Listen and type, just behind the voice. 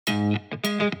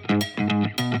Hey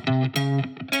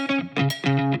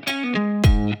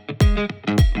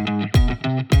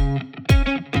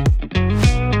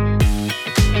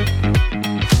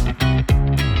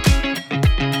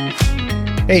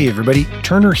everybody,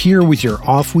 Turner here with your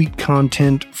off-week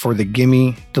content for the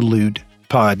Gimme the Loot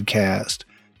podcast.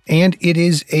 And it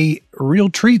is a real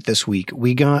treat this week.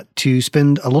 We got to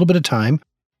spend a little bit of time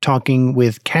talking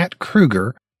with Kat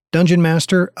Kruger, Dungeon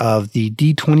Master of the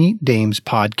D20 Dames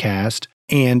podcast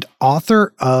and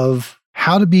author of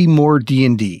How to Be More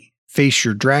D&D, Face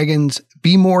Your Dragons,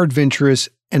 Be More Adventurous,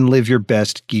 and Live Your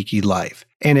Best Geeky Life.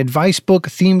 An advice book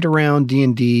themed around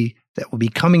D&D that will be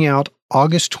coming out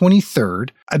August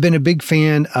 23rd. I've been a big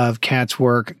fan of Kat's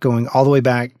work going all the way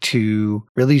back to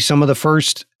really some of the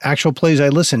first actual plays I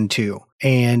listened to,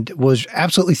 and was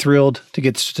absolutely thrilled to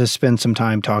get to spend some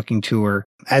time talking to her.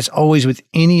 As always with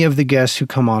any of the guests who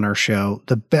come on our show,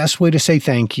 the best way to say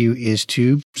thank you is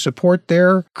to support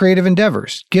their creative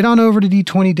endeavors. Get on over to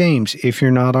D20 Dames if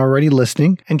you're not already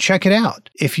listening and check it out.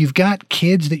 If you've got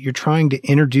kids that you're trying to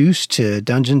introduce to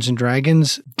Dungeons &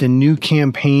 Dragons, the new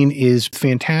campaign is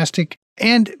fantastic.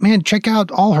 And man, check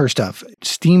out all her stuff.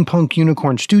 Steampunk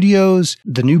Unicorn Studios,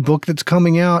 the new book that's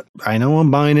coming out. I know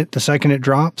I'm buying it the second it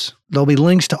drops. There'll be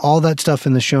links to all that stuff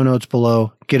in the show notes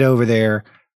below. Get over there.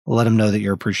 Let them know that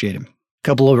you're appreciated.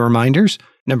 Couple of reminders.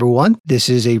 Number one, this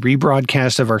is a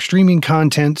rebroadcast of our streaming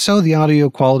content, so the audio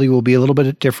quality will be a little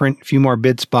bit different. A few more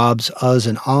bits, bobs, uhs,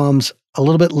 and ums. A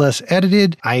little bit less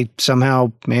edited. I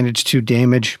somehow managed to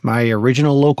damage my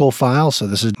original local file. So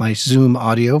this is my Zoom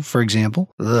audio, for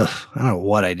example. I don't know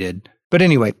what I did. But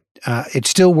anyway, it's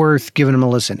still worth giving them a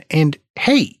listen. And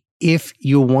hey, if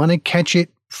you want to catch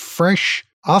it fresh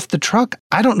off the truck,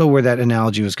 I don't know where that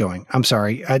analogy was going. I'm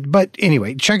sorry. But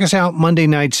anyway, check us out Monday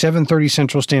night, 7:30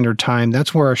 Central Standard Time.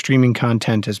 That's where our streaming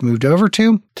content has moved over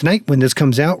to. Tonight, when this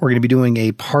comes out, we're going to be doing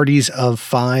a Parties of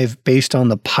Five based on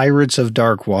the Pirates of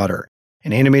Darkwater,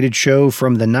 an animated show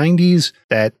from the 90s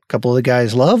that a couple of the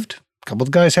guys loved, a couple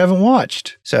of the guys haven't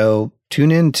watched. So tune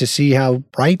in to see how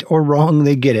right or wrong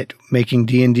they get it, making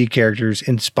D&D characters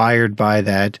inspired by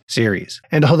that series.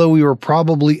 And although we were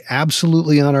probably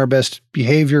absolutely on our best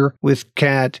behavior with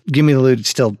Kat, Gimme the Loot, it's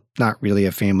still not really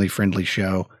a family-friendly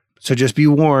show. So just be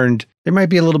warned, there might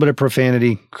be a little bit of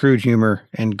profanity, crude humor,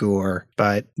 and gore,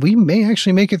 but we may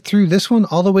actually make it through this one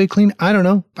all the way clean. I don't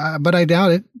know, but I doubt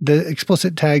it. The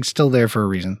explicit tag's still there for a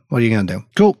reason. What are you going to do?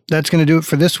 Cool. That's going to do it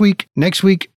for this week. Next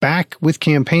week, back with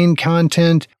campaign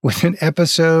content with an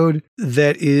episode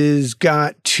that is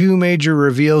got two major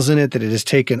reveals in it that it has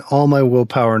taken all my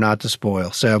willpower not to spoil.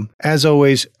 So as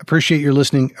always, appreciate your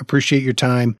listening, appreciate your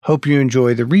time. Hope you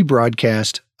enjoy the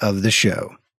rebroadcast of the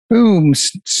show. Boom,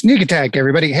 sneak attack,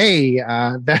 everybody. Hey,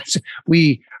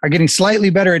 we are getting slightly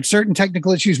better at certain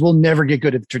technical issues. We'll never get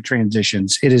good at the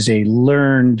transitions. It is a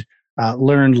learned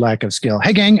lack of skill.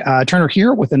 Hey, gang, Turner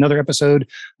here with another episode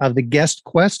of the Guest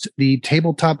Quest, the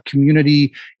tabletop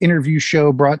community interview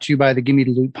show brought to you by the Gimme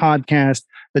the Loot podcast,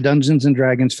 the Dungeons &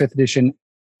 Dragons 5th edition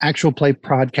actual play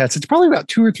podcast. It's probably about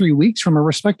 2 or 3 weeks from a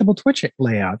respectable Twitch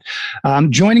layout.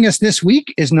 Joining us this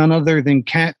week is none other than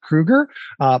Kat Kruger,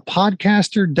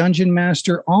 podcaster, dungeon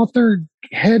master, author,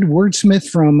 head wordsmith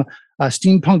from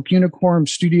Steampunk Unicorn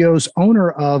Studios,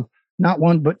 owner of not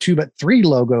one, but two, but three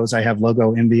logos I have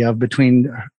logo envy of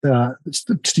between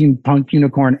Steampunk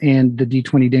Unicorn and the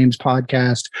D20 Dames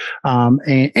podcast,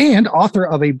 and author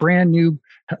of a brand new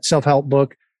self-help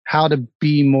book, How to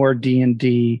Be More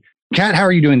D&D. Kat, how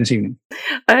are you doing this evening?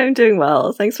 I'm doing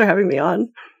well. Thanks for having me on.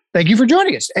 Thank you for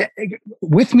joining us.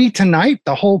 With me tonight,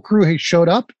 the whole crew has showed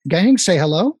up. Gang, say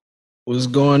hello. What's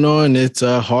going on? It's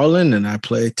Harlan, and I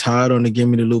play Todd on the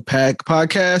Gimme the Loot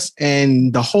podcast.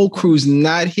 And the whole crew's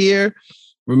not here.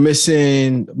 We're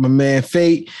missing my man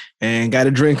Fate, and got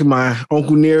a drink of my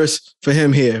Uncle Nearest for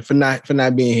him here for not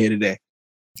being here today.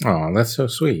 Oh, that's so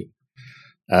sweet.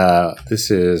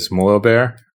 This is Moyle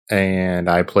Bear, and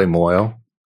I play Moyle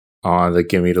on the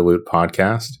Gimme the Loot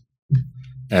podcast,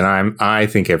 and I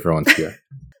think everyone's here.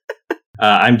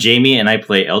 I'm Jamie, and I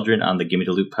play Eldrin on the Gimme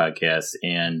the Loot podcast,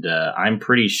 and I'm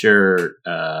pretty sure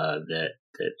that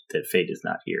Fate is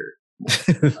not here.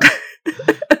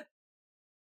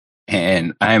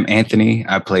 And I'm Anthony.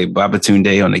 I play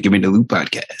Babatunde on the Gimme the Loot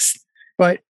podcast.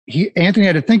 But Anthony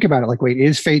had to think about it. Like, wait,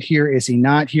 is Fate here? Is he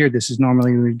not here? This is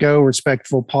normally we go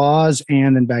respectful pause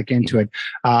and then back into it.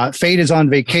 Fate is on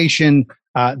vacation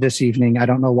this evening. I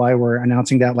don't know why we're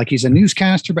announcing that like he's a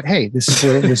newscaster, but hey, this is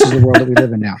the world that we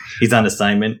live in now. He's on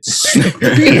assignment.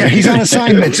 Yeah, he's on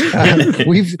assignment.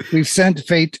 We've sent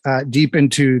Fate deep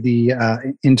into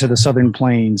the southern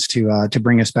plains to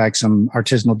bring us back some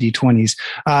artisanal D20s.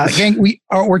 Gang,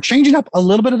 we're changing up a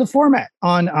little bit of the format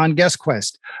on Guest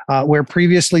Quest, where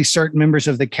previously certain members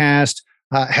of the cast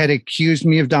had accused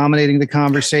me of dominating the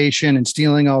conversation and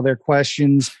stealing all their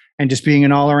questions and just being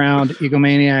an all-around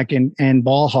egomaniac and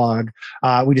ball hog.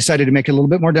 We decided to make it a little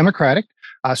bit more democratic.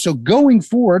 So going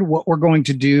forward, what we're going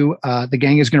to do, the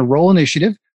gang is going to roll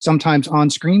initiative, sometimes on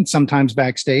screen, sometimes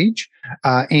backstage.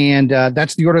 And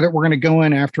that's the order that we're going to go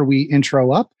in after we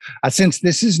intro up. Since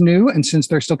this is new and since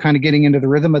they're still kind of getting into the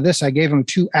rhythm of this, I gave them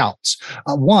 2 outs.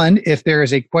 One, if there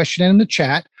is a question in the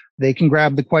chat, they can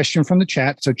grab the question from the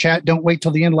chat. So chat, don't wait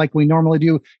till the end like we normally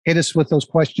do. Hit us with those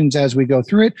questions as we go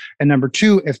through it. And number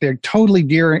 2, if they're totally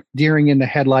deering in the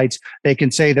headlights, they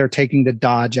can say they're taking the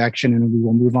dodge action and we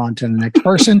will move on to the next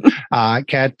person.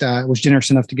 Kat was generous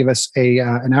enough to give us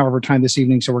an hour of her time this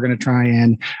evening. So we're going to try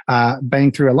and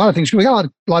bang through a lot of things. We got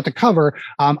a lot to cover.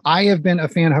 I have been a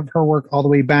fan of her work all the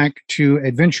way back to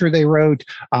Adventure they wrote,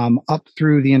 up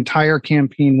through the entire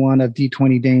campaign 1 of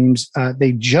D20 Dames.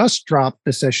 They just dropped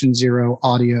the Session 0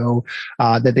 audio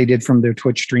that they did from their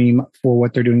Twitch stream for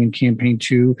what they're doing in campaign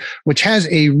 2, which has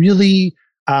a really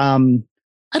I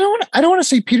don't want to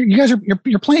say, Peter, you guys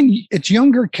you're playing it's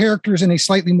younger characters in a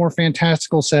slightly more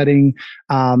fantastical setting.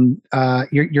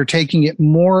 You're taking it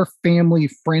more family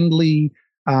friendly.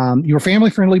 You were family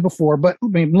friendly before, but I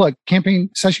mean, look, campaign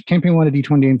 1 of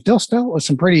D20 Dames still was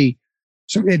some pretty.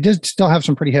 So it does still have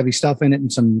some pretty heavy stuff in it,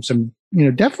 and some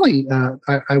definitely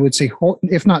I would say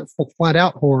if not flat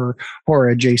out horror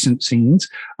adjacent scenes.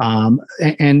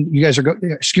 And you guys are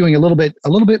skewing a little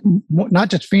bit more, not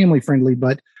just family friendly,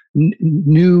 but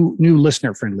new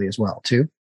listener friendly as well too.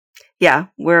 Yeah,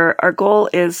 where our goal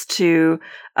is to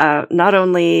not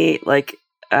only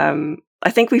I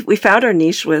think we found our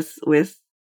niche with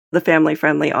the family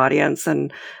friendly audience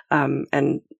and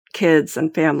kids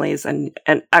and families and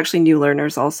actually new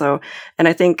learners also. And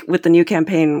I think with the new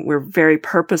campaign, we're very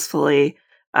purposefully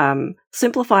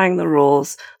simplifying the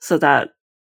rules so that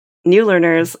new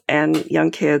learners and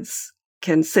young kids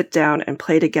can sit down and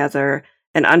play together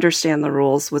and understand the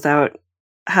rules without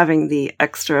having the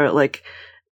extra,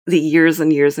 the years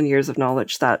and years and years of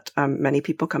knowledge that many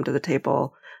people come to the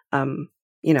table,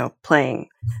 playing.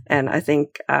 And I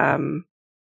think,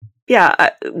 we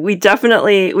were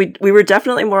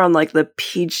definitely more on the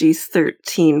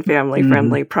PG-13 family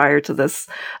friendly prior to this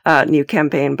new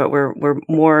campaign, but we're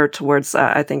more towards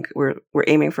I think we're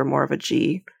aiming for more of a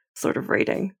G sort of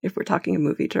rating if we're talking in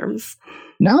movie terms.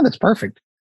 No, that's perfect.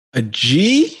 A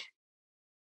G?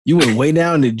 You went way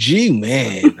down to G,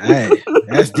 man.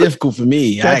 That's difficult for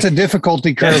me. That's a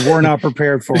difficulty curve we're not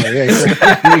prepared for.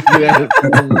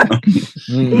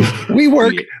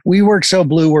 We work so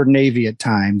blue we're Navy at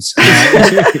times.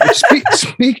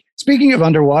 Speaking of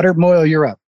underwater, Moyle, you're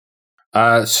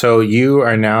up. So you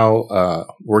are now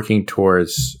working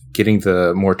towards getting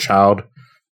the more child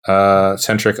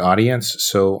centric audience.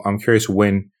 So I'm curious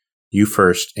when you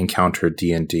first encountered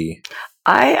D&D.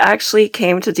 I actually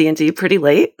came to D&D pretty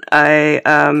late. It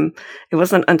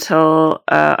wasn't until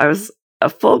I was a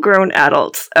full-grown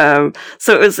adult. So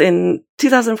it was in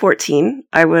 2014.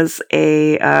 I was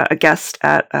a guest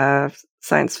at a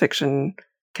science fiction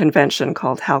convention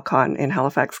called HalCon in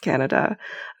Halifax, Canada.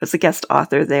 I was a guest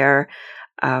author there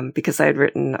because I had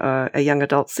written a young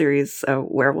adult series, a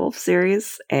werewolf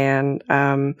series, and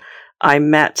I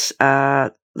met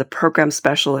the program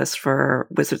specialist for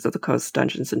Wizards of the Coast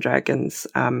Dungeons and Dragons.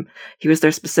 He was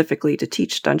there specifically to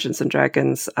teach Dungeons and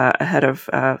Dragons ahead of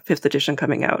 5th edition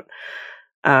coming out.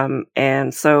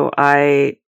 And so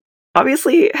I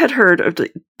obviously had heard of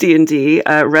D&D,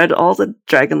 read all the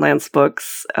Dragonlance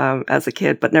books as a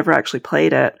kid, but never actually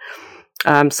played it.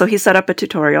 So he set up a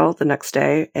tutorial the next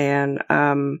day and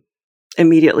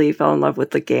immediately fell in love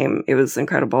with the game. It was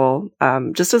incredible.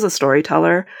 Just as a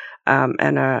storyteller,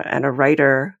 and a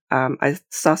writer, I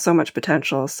saw so much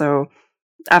potential. So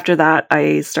after that,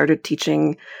 I started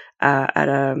teaching at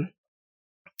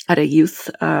a youth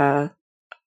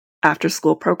after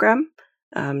school program,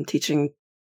 teaching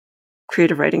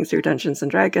creative writing through Dungeons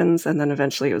and Dragons, and then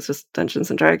eventually it was just Dungeons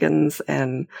and Dragons,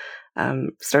 and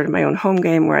started my own home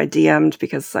game where I DM'd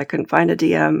because I couldn't find a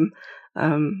DM.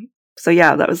 So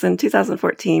yeah, that was in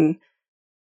 2014,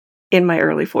 in my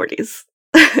early 40s.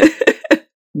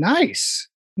 Nice.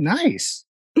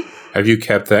 Have you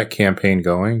kept that campaign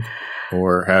going,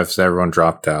 or has everyone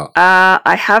dropped out?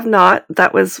 I have not.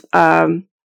 That was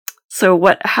So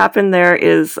what happened there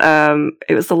is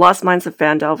it was the Lost Mines of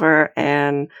Phandelver,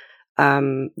 and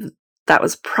that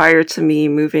was prior to me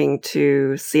moving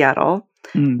to Seattle.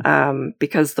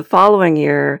 Because the following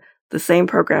year, the same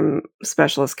program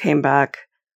specialist came back.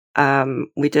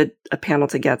 We did a panel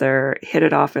together, hit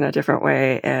it off in a different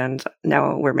way, and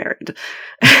now we're married.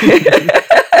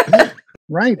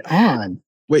 Right on.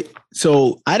 Wait,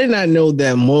 so I did not know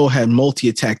that Mo had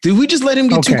multi-attack. Did we just let him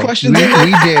get two questions We in?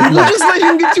 did. We just let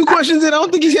him get 2 questions in. I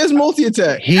don't think he has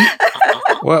multi-attack.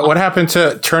 What happened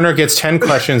to Turner gets 10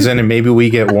 questions in and maybe we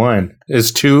get 1?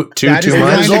 Is two That too is the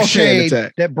much? kind All of shade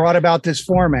attack. that brought about this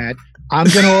format. I'm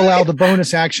going to allow the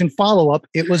bonus action follow-up.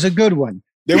 It was a good one.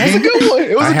 It was a good one.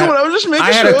 It was a good one. I was just making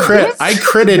I had sure. a crit. I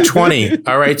critted 20.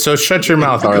 All right, so shut your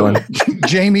mouth, Arlen.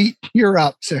 Jamie, you're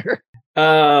up, sir.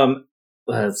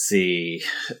 Let's see.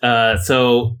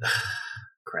 So,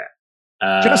 crap.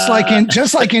 Just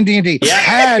like in D&D. Yeah,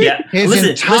 Had yeah. his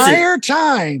Listen, entire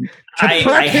time to I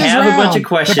prep his have round, a bunch of to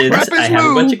questions. prep his I have a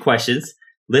move. bunch of questions.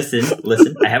 Listen.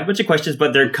 I have a bunch of questions,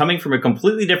 but they're coming from a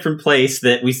completely different place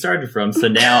that we started from. So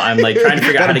now I'm like trying to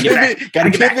figure out how to get back.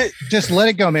 Gotta pivot. Just let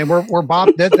it go, man. We're Bob.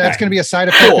 That's going to be a side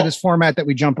effect of this format that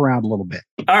we jump around a little bit.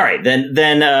 All right,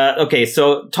 then. Okay.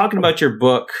 So talking about your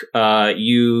book,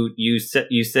 you said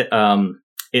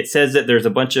it says that there's a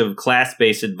bunch of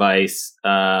class-based advice,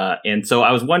 and so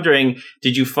I was wondering,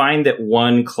 did you find that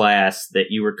one class that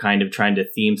you were kind of trying to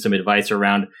theme some advice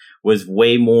around was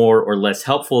way more or less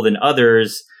helpful than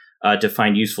others to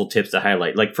find useful tips to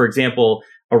highlight? Like, for example,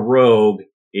 a rogue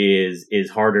is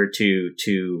harder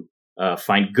to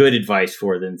find good advice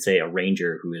for than, say, a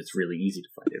ranger, who is really easy to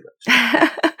find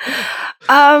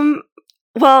advice.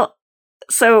 Well,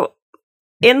 so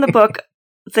in the book,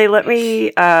 they let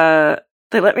me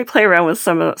play around with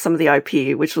some of the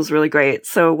IP, which was really great.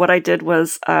 So what I did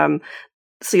was, so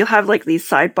you'll have like these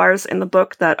sidebars in the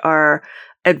book that are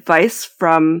advice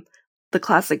from the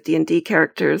classic D&D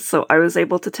characters. So I was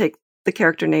able to take the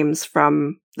character names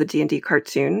from the D&D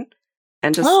cartoon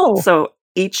and just so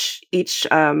each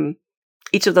of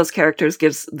those characters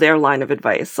gives their line of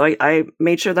advice. So I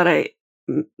made sure that I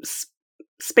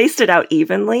spaced it out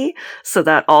evenly so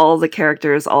that all the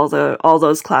characters, all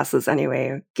those classes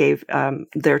anyway, gave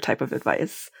their type of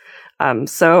advice.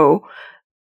 So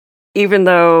even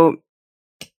though,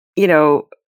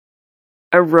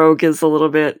 a rogue is a little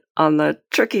bit on the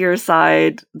trickier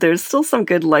side, there's still some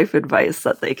good life advice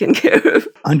that they can give.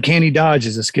 Uncanny dodge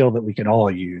is a skill that we can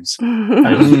all use.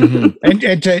 Mhm. And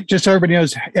just so everybody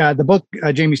knows, the book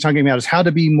Jamie's talking about is How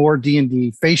to Be More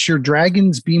D&D. Face your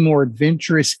dragons, be more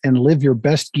adventurous, and live your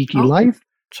best geeky life.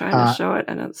 Trying to show it,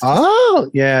 and it's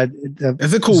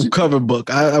It's a cool cover book.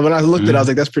 When I looked at it, I was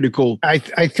like, that's pretty cool. I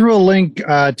threw a link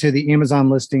to the Amazon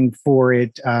listing for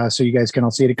it so you guys can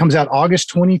all see it. It comes out August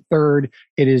 23rd.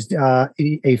 It is a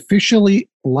officially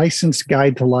licensed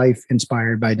guide to life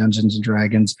inspired by Dungeons and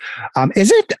Dragons. Is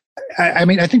it? I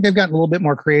mean, I think they've gotten a little bit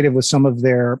more creative with some of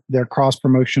their cross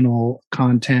promotional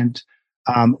content.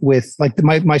 With like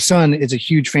my son is a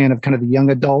huge fan of kind of the young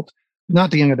adult.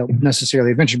 Not the young adult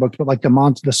necessarily adventure books, but like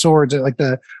the swords, like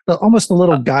the almost the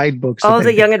little guidebooks. Oh,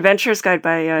 the Young Adventures Guide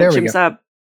by Jim Zub.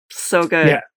 So good.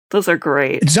 Yeah. Those are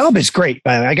great. Zub is great.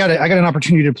 By the way, I got an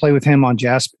opportunity to play with him at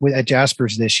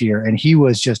Jasper's this year, and he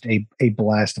was just a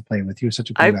blast to play with. He was such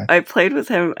a cool guy. I played with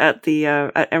him at the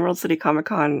at Emerald City Comic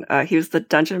Con. He was the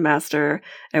dungeon master,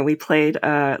 and we played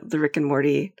the Rick and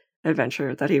Morty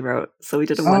adventure that he wrote. So we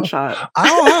did a one shot.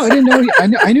 I didn't know.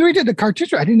 I knew he did the cartoon.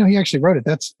 I didn't know he actually wrote it.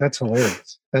 That's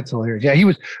hilarious. That's hilarious. Yeah, he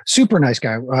was super nice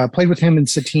guy. Played with him in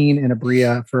Satine and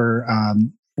Abria for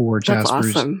Jasper's. That's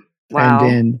awesome. Wow.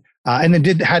 And then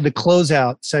had the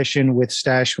closeout session with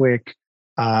Stashwick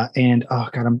and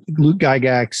Luke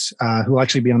Gygax, who will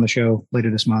actually be on the show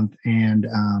later this month, and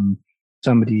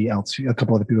somebody else, a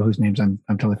couple other people whose names I'm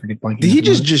totally blanking. Did he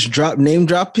just name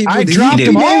drop people? I dropped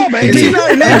them all, baby.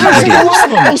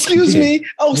 Excuse me.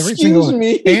 Excuse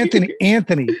me.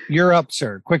 Anthony, you're up,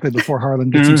 sir. Quickly before Harlan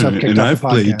gets himself kicked off the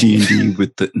podcast. I've played D&D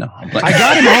with the I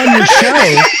got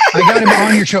him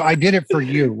on your show. I did it for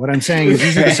you. What I'm saying is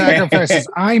these are the sacrifices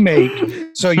I make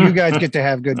so you guys get to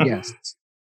have good guests.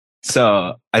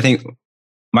 So I think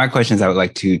my questions I would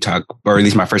like to talk, or at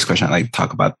least my first question, I'd like to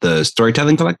talk about the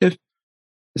Storytelling Collective.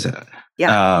 So,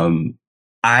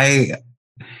 I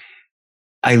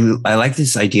like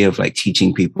this idea of like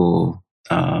teaching people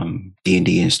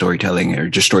D&D and storytelling, or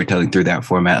just storytelling through that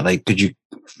format. Like, could you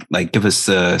like give us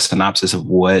a synopsis of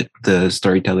what the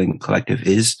Storytelling Collective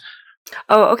is?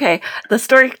 Oh, okay. The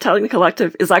Storytelling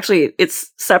Collective is actually,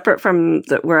 it's separate from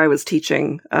where I was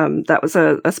teaching. That was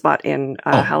a spot in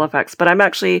Halifax, but I'm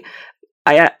actually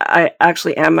I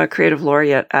actually am a creative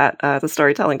laureate at the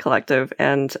Storytelling Collective,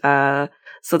 and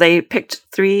so they picked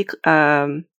 3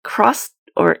 cross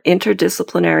or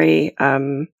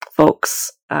interdisciplinary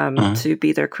folks to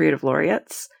be their creative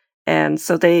laureates, and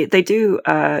so they do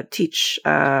teach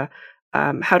how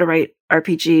to write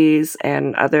RPGs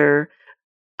and other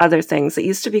things. It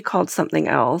used to be called something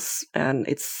else, and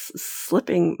it's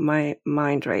slipping my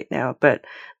mind right now, but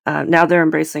now they're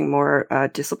embracing more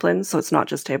disciplines, so it's not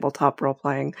just tabletop role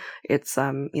playing. It's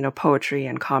poetry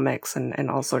and comics and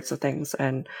all sorts of things.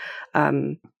 And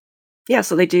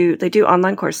so they do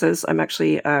online courses. I'm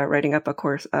actually writing up a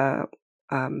course,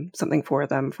 something for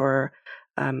them for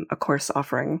a course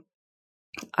offering.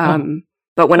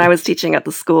 But when I was teaching at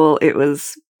the school, it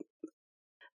was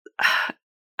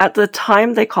at the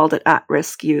time they called it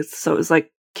at-risk youth, so it was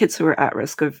like kids who were at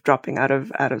risk of dropping out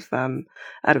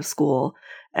of school.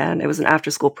 And it was an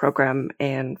after-school program,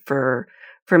 and for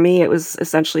me, it was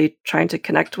essentially trying to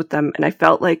connect with them. And I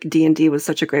felt like D&D was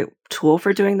such a great tool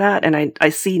for doing that. And I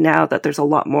see now that there's a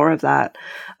lot more of that.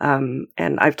 And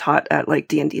I've taught at like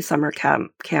D&D summer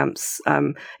camps.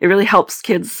 It really helps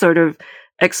kids sort of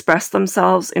express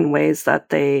themselves in ways that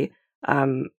they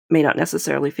may not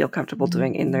necessarily feel comfortable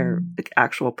doing in their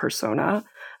actual persona.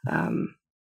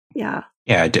 Yeah,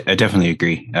 I definitely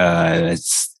agree.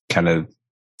 It's kind of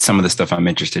some of the stuff I'm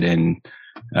interested in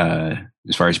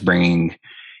as far as bringing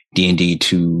D&D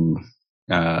to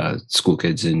school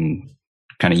kids and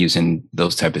kind of using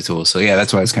those type of tools. So yeah,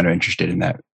 that's why I was kind of interested in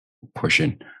that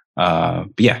portion.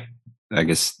 But yeah, I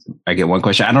guess I get one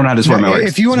question. I don't know how this format works.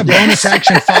 If you want a bonus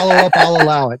action follow up, I'll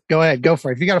allow it. Go ahead, go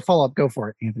for it. If you got a follow up, go for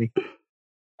it, Anthony.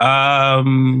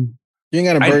 You ain't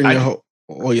got to burn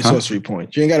all your sorcery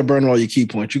points. You ain't got to burn all your key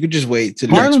points. You could just wait to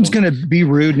the Harlan's going to be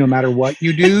rude no matter what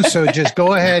you do. So just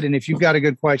go ahead. And if you've got a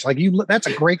good question, that's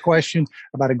a great question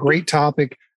about a great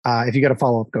topic. If you got a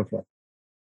follow up, go for it.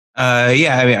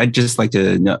 Yeah, I mean, I'd just like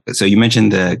to know. So you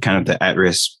mentioned the kind of the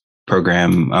at-risk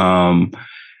program.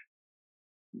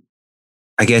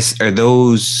 I guess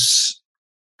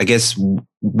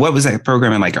what was that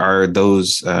program? And like, are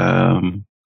those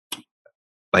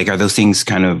things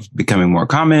kind of becoming more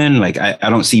common? Like, I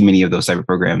don't see many of those type of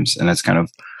programs, and that's kind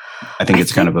of, I think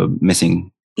it's kind of a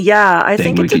missing. Yeah, I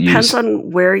think it depends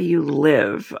on where you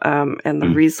live and the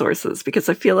resources, because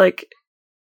I feel like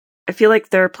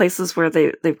there are places where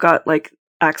they've got like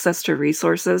access to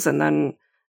resources, and then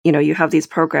you have these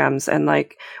programs. And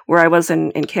like where I was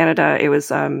in Canada, it was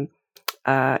in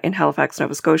Halifax,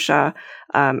 Nova Scotia,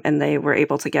 and they were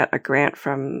able to get a grant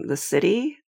from the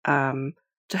city to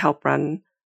help run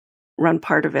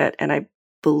part of it, and I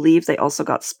believe they also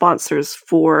got sponsors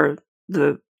for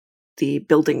the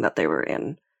building that they were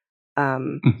in.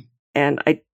 And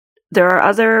there are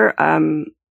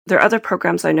other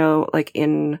programs I know, like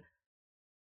in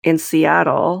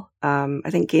Seattle. I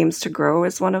think Games to Grow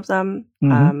is one of them.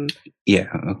 Okay.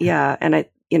 Yeah, and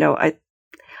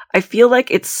I feel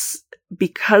like it's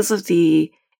because of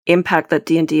the impact that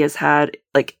D&D has had,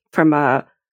 like from a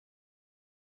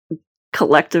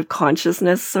collective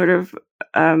consciousness sort of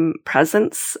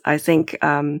presence. I think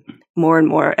more and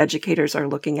more educators are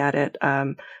looking at it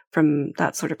from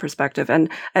that sort of perspective.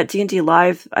 And at D&D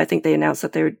Live, I think they announced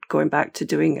that they're going back to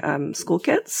doing school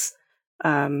kits.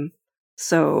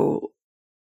 So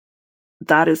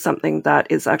that is something that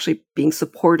is actually being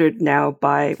supported now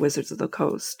by Wizards of the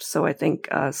Coast. So I think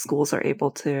schools are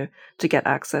able to get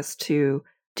access to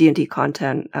D&D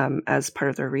content as part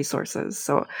of their resources.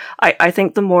 So I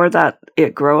think the more that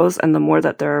it grows and the more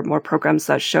that there are more programs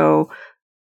that show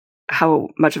how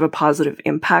much of a positive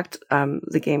impact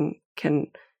the game can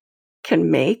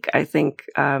make, I think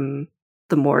the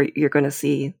more you're going to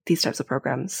see these types of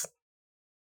programs.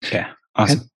 Yeah,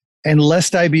 awesome. And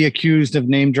lest I be accused of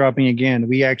name dropping again,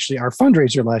 we actually, our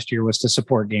fundraiser last year was to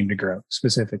support Game to Grow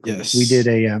specifically. Yes. We did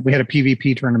we had a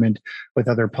PvP tournament with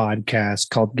other podcasts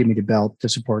called Give Me the Belt to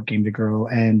support Game to Grow.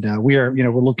 And we're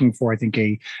looking for, I think,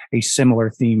 a similar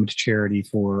themed charity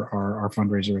for our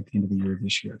fundraiser at the end of the year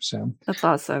this year. So that's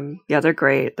awesome. Yeah, they're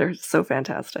great. They're so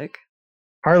fantastic.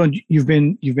 Harlan, you've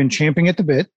been champing at the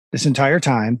bit this entire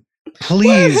time.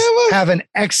 Please have an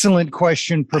excellent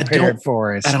question prepared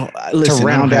for us. I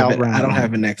don't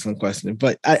have an excellent question,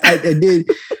 but I did.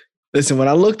 Listen, when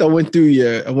I went through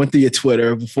your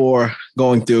Twitter before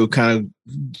going through kind of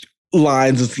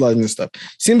lines and slugs and stuff.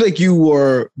 Seems like you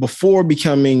were, before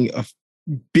becoming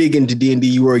big into D&D,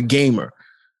 you were a gamer,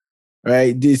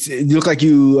 right? You look like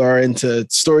you are into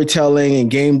storytelling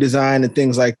and game design and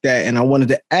things like that. And I wanted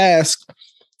to ask,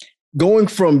 going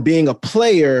from being a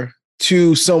player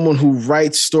to someone who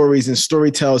writes stories and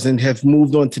storytells and have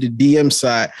moved on to the DM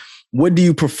side, what do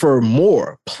you prefer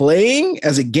more, playing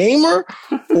as a gamer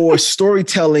or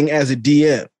storytelling as a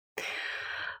DM?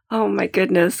 Oh my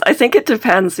goodness. I think it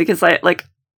depends because I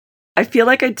feel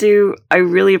like I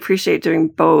really appreciate doing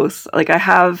both. Like I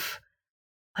have,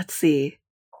 let's see,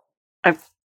 I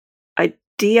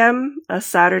DM a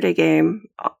Saturday game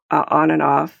on and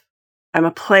off. I'm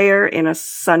a player in a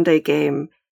Sunday game.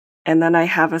 And then I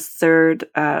have a third,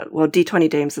 D20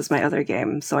 Dames is my other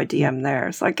game, so I DM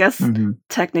there. So I guess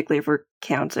technically if we're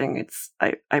counting,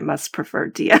 I must prefer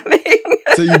DMing.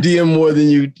 So you DM more than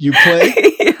you play?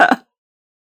 Yeah.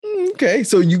 Okay,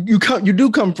 so you do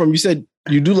come from, you said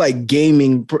you do like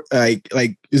gaming,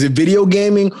 like is it video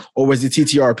gaming or was it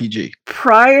TTRPG?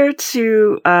 Prior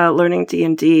to learning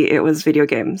D&D, it was video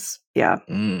games. Yeah.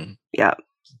 Yeah.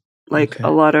 Like a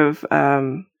lot of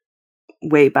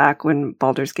way back when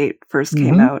Baldur's Gate first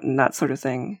came out and that sort of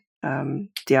thing.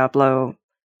 Diablo,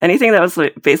 anything that was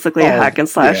basically a hack and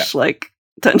slash like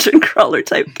dungeon crawler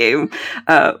type game.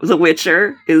 The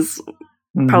Witcher is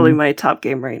probably my top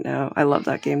game right now. I love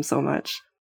that game so much.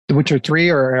 The Witcher 3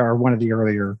 or one of the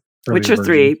earlier Witcher versions?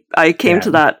 3. I came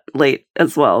to that late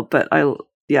as well, but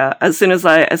as soon as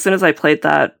I played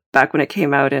that back when it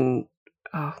came out in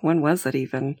when was it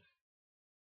even?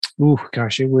 Ooh,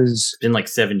 gosh, it was... It's been like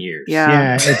 7 years.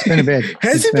 Yeah, it's been a bit.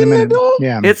 Has it been that long?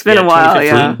 Yeah. It's been a while,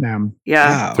 yeah.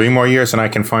 Wow. 3 more years and I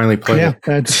can finally play. Yeah,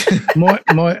 that's...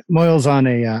 Moyle's on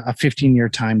a 15-year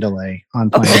time delay on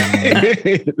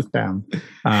playing.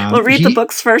 Well, read the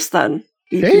books first then.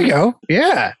 There you go.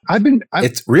 Yeah.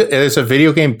 It's a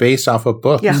video game based off a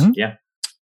book. Yeah. Yeah.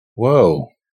 Whoa.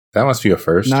 That must be a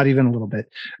first. Not even a little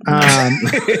bit.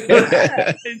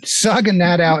 Saga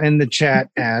Nat out in the chat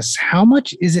asks, how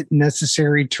much is it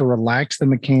necessary to relax the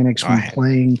mechanics when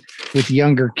playing with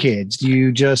younger kids? Do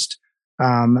you just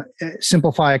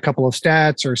simplify a couple of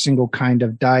stats or a single kind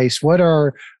of dice?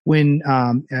 Because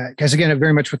again,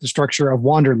 very much with the structure of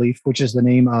Wanderleaf, which is the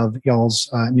name of y'all's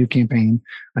new campaign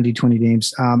on D20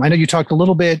 Games. I know you talked a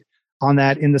little bit on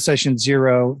that in the session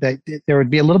 0, that there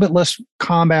would be a little bit less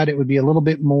combat. It would be a little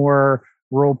bit more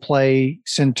role play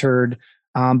centered.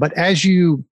 But as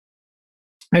you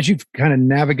kind of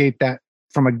navigate that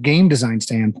from a game design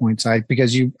standpoint side,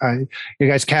 because you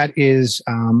guys, Kat has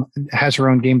her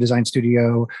own game design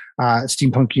studio,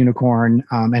 Steampunk Unicorn,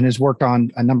 and has worked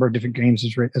on a number of different games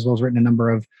as well as written a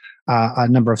number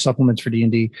of supplements for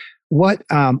D&D. What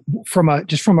from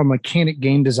a mechanic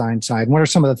game design side, what are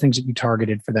some of the things that you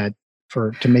targeted for that?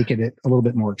 To make it a little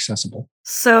bit more accessible?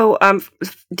 So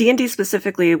D&D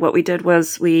specifically, what we did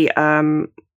was we've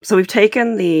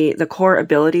taken the core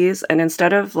abilities, and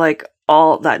instead of like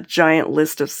all that giant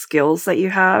list of skills that you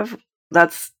have,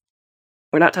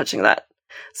 we're not touching that.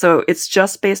 So it's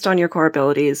just based on your core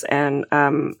abilities, and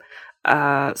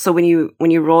so when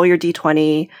you roll your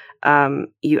D20,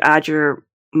 you add your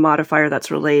modifier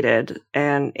that's related.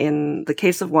 And in the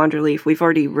case of Wanderleaf, we've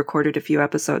already recorded a few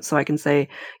episodes, so I can say,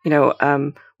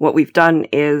 what we've done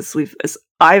is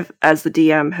I've, as the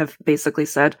DM, have basically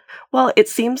said, well, it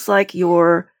seems like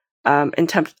you're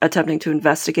attempting to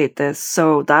investigate this,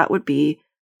 so that would be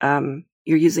you're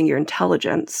using your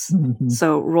intelligence.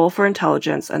 So roll for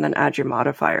intelligence and then add your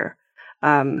modifier.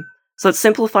 So it's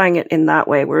simplifying it in that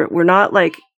way. We're not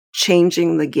like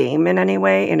changing the game in any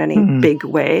way, in any big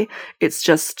way. It's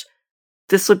just,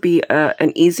 this would be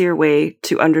an easier way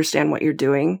to understand what you're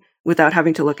doing without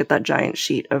having to look at that giant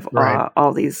sheet of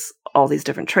all these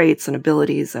different traits and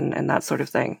abilities and that sort of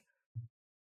thing.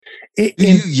 Do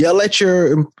you yell at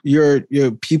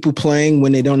your people playing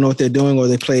when they don't know what they're doing or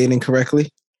they play it incorrectly?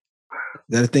 Is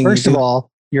that a thing? First of all,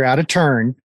 you're out of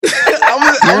turn. You're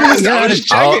out of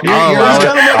turn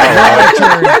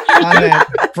on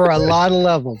that for a lot of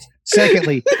levels.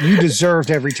 Secondly, you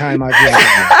deserved every time I've yelled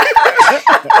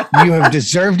at you. You have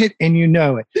deserved it, and you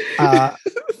know it. But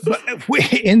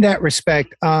in that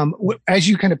respect, as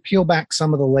you kind of peel back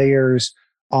some of the layers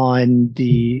on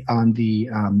the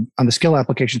skill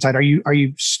application side, are you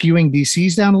skewing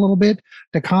DCs down a little bit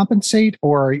to compensate,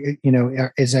 or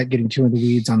is that getting too in the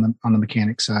weeds on the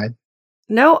mechanics side?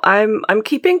 No, I'm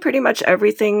keeping pretty much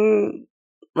everything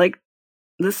like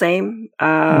the same.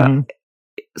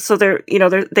 So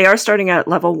they are starting at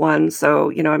level 1.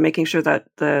 So I'm making sure that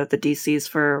the DCs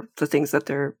for the things that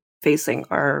they're facing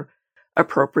are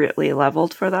appropriately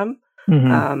leveled for them.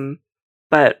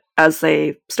 But as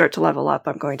they start to level up,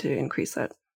 I'm going to increase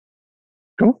it.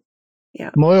 Cool.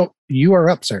 Yeah. Moyle, you are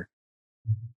up, sir.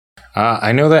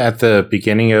 I know that at the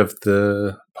beginning of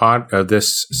the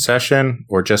this session,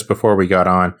 or just before we got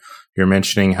on, you're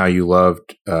mentioning how you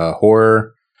loved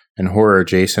horror and horror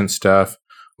adjacent stuff.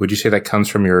 would you say that comes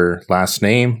from your last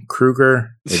name,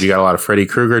 Krueger? Maybe you got a lot of Freddy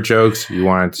Krueger jokes you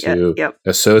wanted to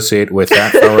associate with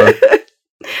that fella?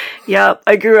 Yep.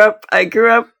 I grew up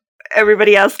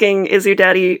everybody asking, is your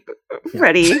daddy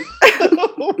Freddy?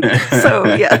 So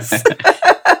yes.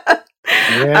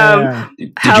 Yeah.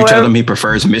 Did you tell him he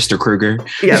prefers Mr. Krueger?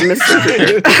 Yeah, Mr.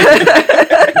 Krueger.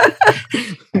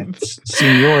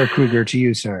 Senor Krueger to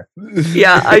you, sir.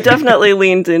 Yeah, I definitely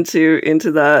leaned into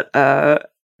that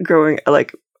growing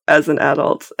like as an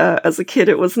adult. As a kid,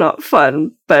 it was not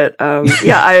fun, but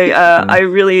I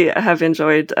really have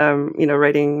enjoyed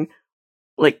writing.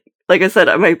 Like I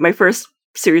said, my first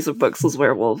series of books was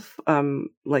werewolf,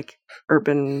 like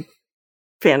urban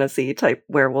fantasy type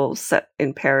werewolves set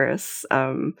in Paris.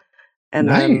 And nice.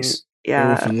 Then, yeah,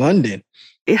 werewolf in London.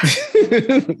 Yeah.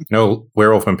 No,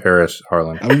 Werewolf in Paris,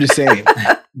 Harlan. I'm just saying,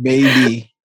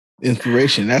 maybe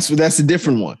inspiration. That's a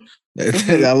different one.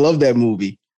 I love that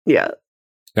movie. Yeah.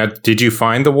 Now, did you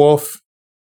find the wolf?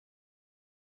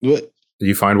 What? Did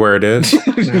you find where it is?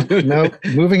 No.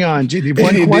 Moving on.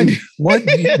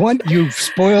 One you've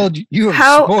spoiled. You have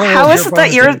how spoiled. How is it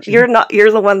that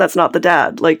you're the one that's not the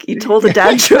dad? Like you told a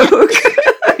dad joke.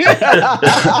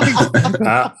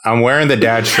 I'm wearing the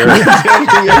dad shirt.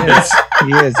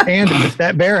 He is. And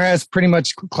that bear has pretty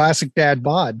much classic dad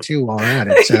bod too while at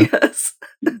it. So, yes.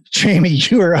 Jamie,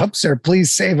 you are up, sir.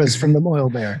 Please save us from the Moyle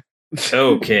Bear.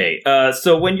 Okay.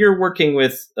 So when you're working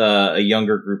with a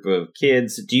younger group of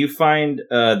kids, do you find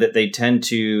that they tend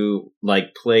to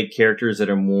like play characters that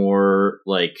are more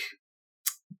like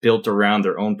built around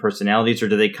their own personalities, or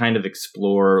do they kind of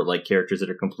explore like characters that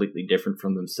are completely different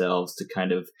from themselves to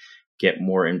kind of get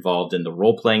more involved in the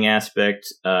role playing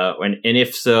aspect? And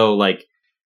if so, like,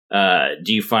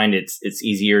 do you find it's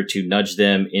easier to nudge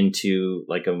them into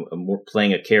like a more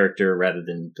playing a character rather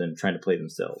than trying to play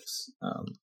themselves?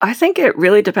 I think it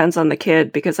really depends on the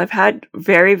kid, because I've had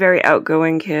very, very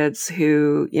outgoing kids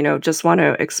who, just want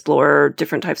to explore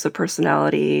different types of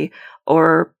personality,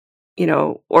 or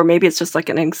maybe it's just like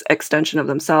an extension of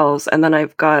themselves. And then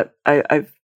I've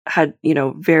had,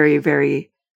 very,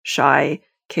 very shy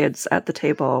kids at the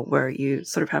table where you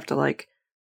sort of have to like,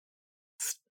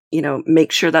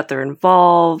 make sure that they're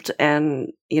involved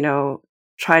and,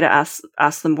 try to ask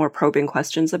them more probing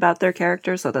questions about their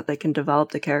character so that they can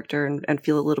develop the character and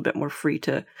feel a little bit more free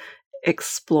to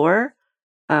explore.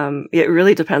 It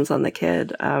really depends on the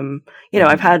kid.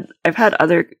 I've had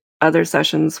other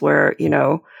sessions where,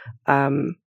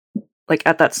 like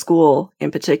at that school in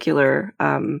particular,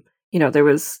 there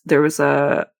was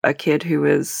a kid who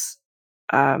was,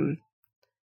 I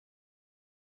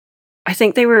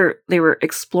think they were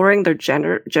exploring their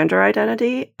gender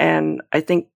identity, and I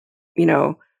think,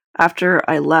 after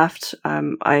I left,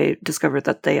 I discovered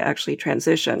that they actually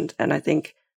transitioned, and I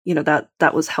think,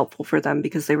 that was helpful for them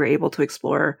because they were able to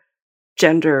explore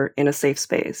gender in a safe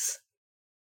space.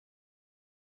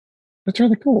 That's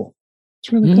really cool.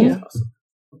 It's really cool.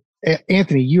 Yeah.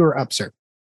 Anthony, you are up, sir.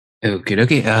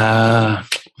 Okay. I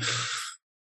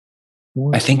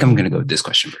think I'm gonna go with this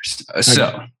question first.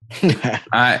 So,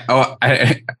 I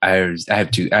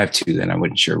have two. Then I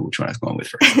wasn't sure which one I was going with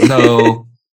first. So,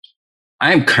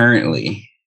 I'm currently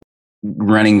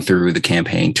running through the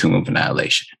campaign Tomb of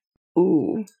Annihilation.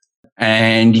 Ooh.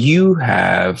 And you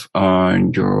have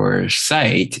on your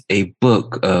site a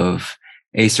book of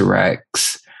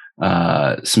Acerak's,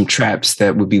 some traps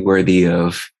that would be worthy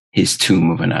of his Tomb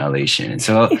of Annihilation. And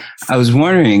so I was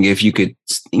wondering if you could,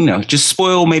 just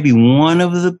spoil maybe one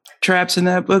of the traps in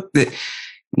that book that,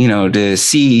 to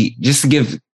see, just to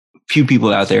give a few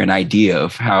people out there an idea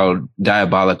of how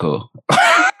diabolical.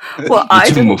 Well, I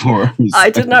did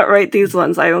not write these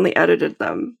ones. I only edited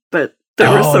them, but there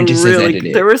were some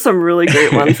really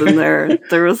great ones in there.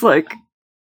 There was like,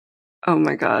 oh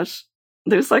my gosh,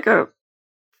 there's like a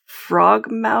frog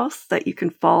mouth that you can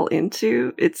fall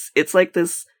into. It's like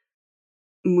this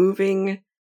moving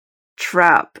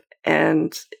trap,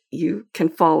 and you can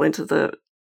fall into the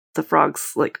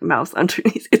frog's like mouth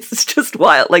underneath. It's just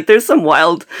wild. Like there's some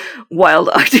wild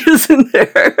ideas in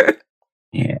there.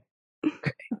 Yeah.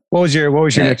 Okay. What was your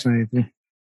next one, Anthony?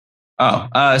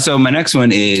 So my next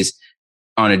one is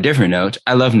on a different note.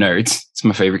 I love nerds. It's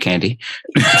my favorite candy.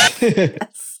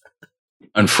 Yes.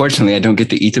 Unfortunately, I don't get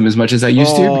to eat them as much as I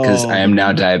used to because I am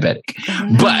now diabetic.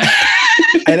 But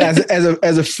and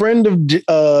as a friend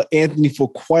of Anthony for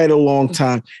quite a long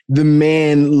time, the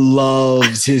man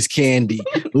loves his candy.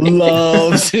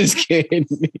 Loves his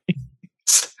candy.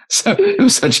 So it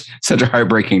was such a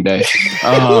heartbreaking day.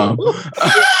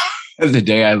 The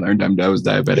day I learned I was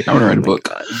diabetic. I want to write a book.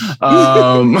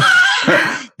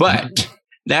 But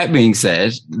That being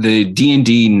said, the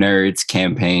D&D Nerds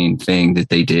campaign thing that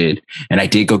they did, and I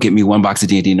did go get me one box of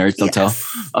D&D Nerds, don't tell.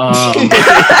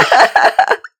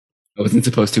 I wasn't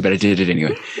supposed to, but I did it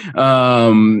anyway.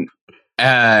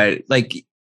 Like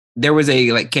there was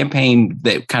a like campaign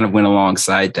that kind of went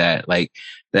alongside that, like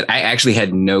that I actually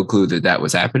had no clue that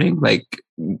was happening. Like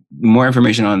more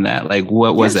information on that. Like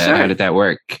what was that? Sure. How did that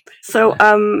work? So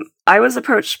I was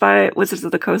approached by Wizards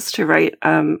of the Coast to write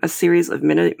a series of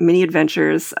mini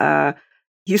adventures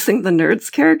using the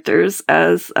Nerds characters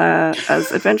as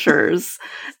adventurers.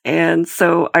 And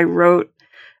so I wrote,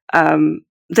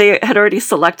 they had already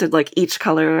selected, like each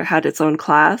color had its own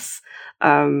class.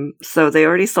 So they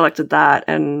already selected that,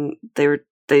 and they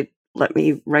let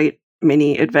me write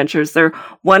mini adventures. They're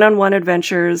one-on-one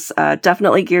adventures,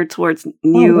 definitely geared towards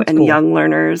new and young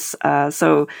learners.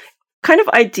 So kind of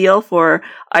ideal for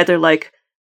either like,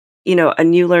 you know, a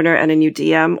new learner and a new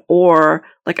DM, or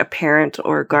like a parent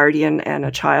or guardian and a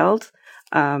child.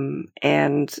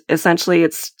 And essentially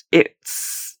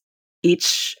it's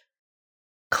each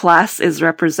class is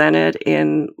represented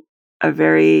in a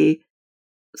very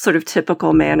sort of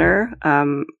typical manner,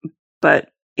 but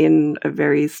in a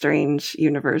very strange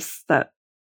universe that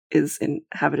is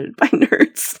inhabited by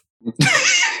nerds.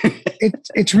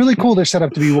 It's really cool. They're set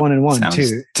up to be 1-on-1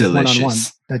 too.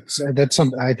 Delicious. 1-on-1. That's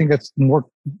something. I think that's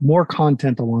more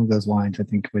content along those lines. I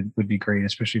think would be great,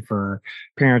 especially for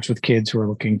parents with kids who are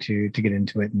looking to get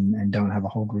into it and don't have a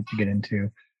whole group to get into.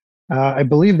 I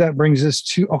believe that brings us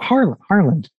to Harlan.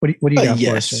 What do you got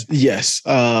for us? Yes.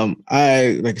 Like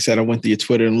I said, I went to your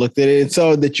Twitter and looked at it and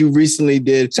saw that you recently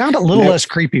did. Sound a little less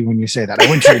creepy when you say that. I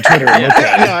went to your Twitter and looked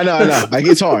at it. No. Like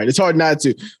it's hard. It's hard not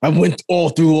to. I went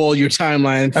through all your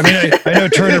timeline. I mean, I know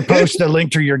Turner posted a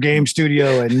link to your game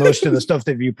studio and most of the stuff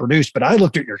that you produced, but I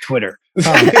looked at your Twitter.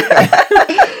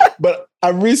 But I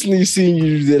recently seen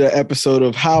you did an episode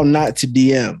of How Not to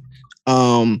DM,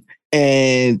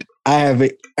 and I have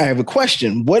a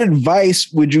question. What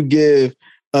advice would you give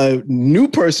a new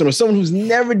person or someone who's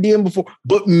never DM'd before,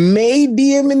 but may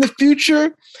DM in the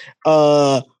future,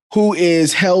 who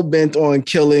is hell-bent on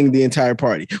killing the entire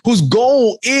party, whose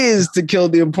goal is to kill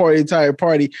the entire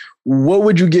party? What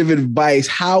would you give advice?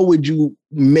 How would you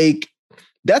make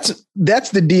that's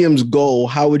the DM's goal?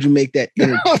 How would you make that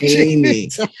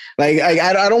entertaining?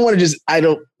 I don't want to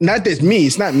not this me.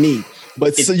 It's not me.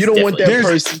 But so you don't want that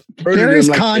person. There is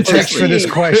context for this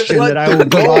question that I will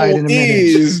provide in a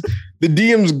minute. The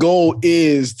DM's goal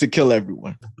is to kill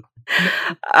everyone.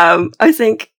 I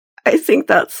think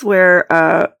that's where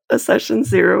a session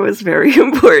 0 is very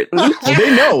important.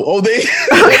 They know.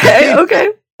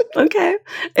 Okay.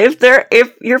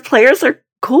 If your players are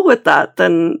cool with that,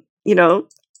 then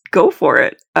go for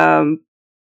it.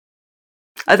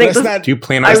 I think do you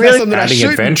plan on adding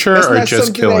adventure or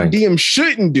just killing? That DM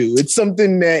shouldn't do. It's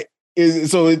something that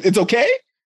is so it's okay.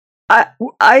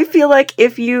 I feel like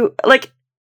if you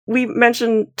we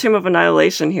mentioned Tomb of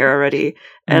Annihilation here already,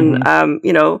 and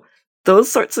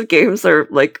those sorts of games are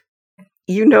like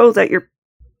that your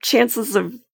chances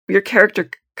of your character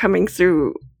coming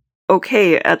through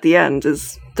okay at the end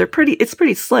it's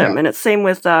pretty slim, and it's same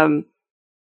with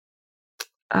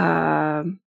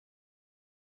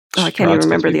I can't even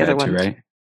remember the other one. Right?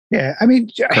 Yeah, I mean,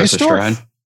 Curse of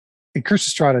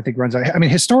Strahd, I think runs. I mean,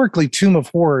 historically, Tomb of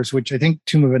Horrors, which I think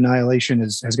Tomb of Annihilation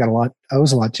has got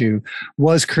owes a lot to,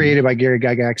 was created by Gary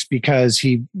Gygax because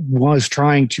he was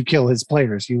trying to kill his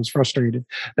players. He was frustrated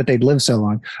that they'd lived so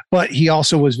long, but he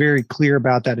also was very clear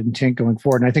about that intent going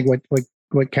forward. And I think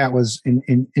what Kat was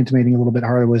intimating a little bit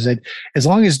harder was that as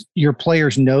long as your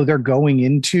players know they're going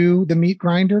into the meat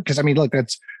grinder, because I mean, look,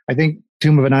 I think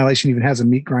Tomb of Annihilation even has a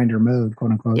meat grinder mode,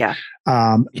 quote unquote. Yeah.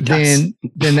 Then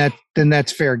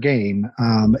that's fair game.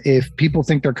 If people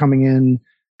think they're coming in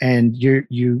and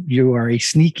you are a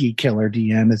sneaky killer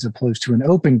DM as opposed to an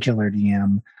open killer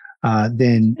DM,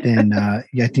 then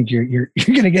I think you're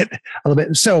going to get a little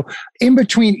bit. So in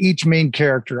between each main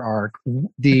character arc,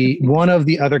 one of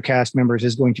the other cast members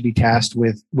is going to be tasked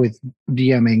with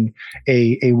DMing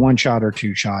a 1-shot or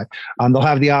 2-shot. They'll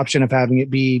have the option of having it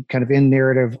be kind of in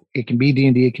narrative. It can be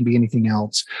D&D. It can be anything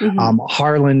else. Mm-hmm.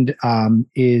 Harland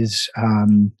is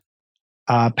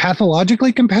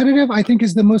pathologically competitive, I think,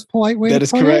 is the most polite way. That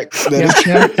is correct.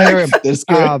 That is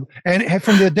correct. And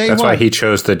from the day that's why he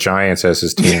chose the Giants as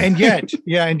his team. And yet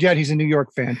he's a New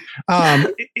York fan,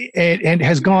 and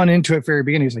has gone into it very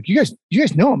beginning. He's like, you guys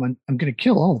know I'm going to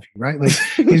kill all of you, right?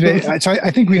 Like, so I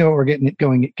think we know what we're getting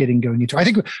going into. I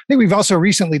think we've also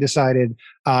recently decided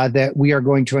that we are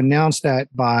going to announce that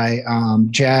by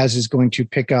Jazz is going to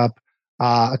pick up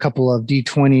a couple of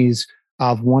D20s.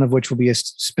 one of which will be a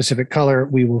specific color.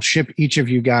 We will ship each of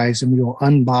you guys, and we will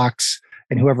unbox.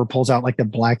 And whoever pulls out like the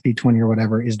black D20 or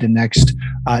whatever is the next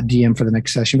DM for the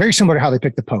next session. Very similar to how they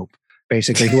pick the Pope.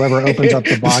 Basically, whoever opens up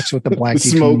the box with the black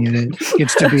D20 in it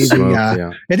gets to be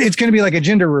it's going to be like a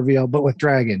gender reveal, but with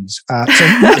dragons.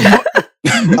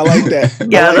 I like that.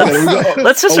 Yeah, like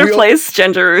let's just replace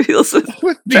gender reveals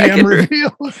with DM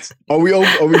reveals. Are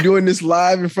we doing this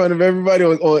live in front of everybody?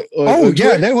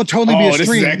 That will totally be a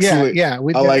stream. Yeah.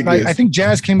 I like this. I think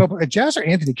Jazz or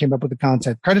Anthony came up with the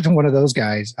concept. Credit to one of those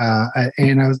guys.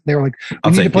 They were like,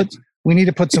 we need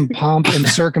to put some pomp and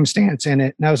circumstance in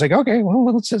it. And I was like, okay,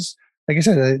 well, let's just, like I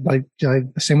said, like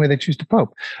the same way they choose to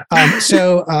Pope.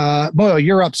 Moyle,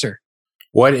 you're up, sir.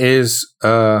 What is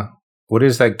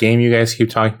that game you guys keep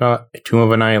talking about? Tomb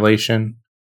of Annihilation?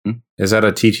 Is that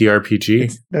a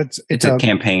TTRPG? It's a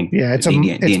campaign. Yeah, it's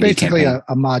basically a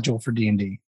module for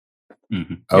D&D.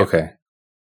 Mm-hmm. Okay.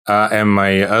 And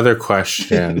my other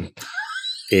question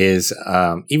is,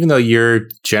 even though you're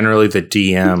generally the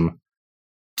DM,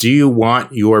 do you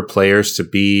want your players to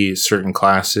be certain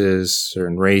classes,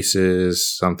 certain races,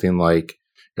 something like,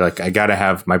 you're like, I got to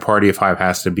have my party of 5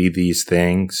 has to be these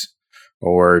things?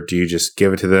 Or do you just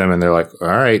give it to them and they're like, all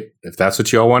right, if that's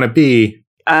what you all want to be?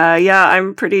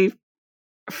 I'm pretty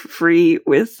free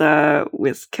with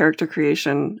character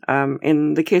creation.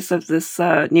 In the case of this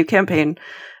new campaign,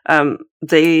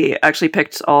 they actually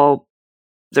picked all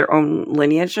their own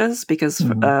lineages because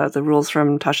the rules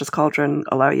from Tasha's Cauldron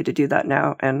allow you to do that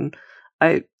now. And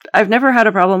I've never had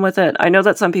a problem with it. I know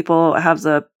that some people have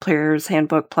the player's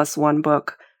handbook plus 1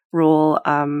 book rule.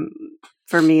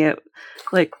 For me,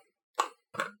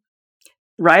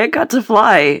 Riot got to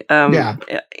fly,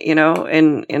 in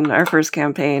our first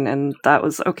campaign, and that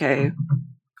was okay.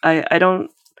 I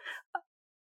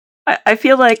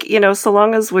feel like, so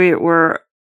long as we're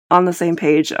on the same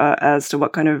page as to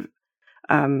what kind of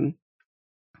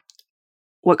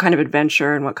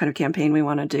adventure and what kind of campaign we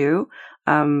want to do,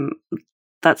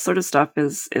 that sort of stuff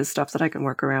is stuff that I can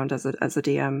work around as a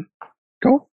DM.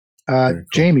 Cool.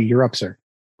 Jamie, you're up, sir.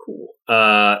 Cool.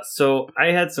 So I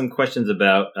had some questions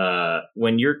about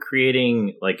when you're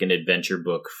creating like an adventure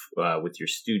book with your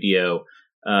studio.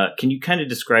 Can you kind of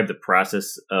describe the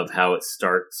process of how it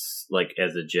starts, like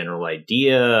as a general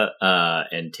idea,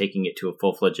 and taking it to a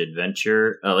full-fledged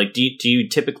adventure? Do you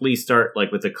typically start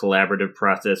like with a collaborative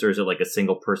process, or is it like a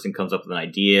single person comes up with an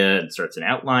idea and starts an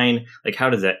outline? Like, how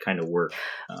does that kind of work?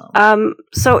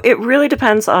 So it really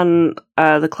depends on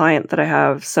the client that I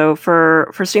have. So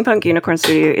for Steampunk Unicorn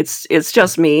Studio, it's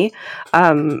just me,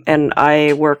 and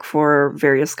I work for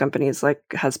various companies like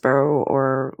Hasbro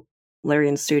or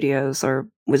Larian Studios or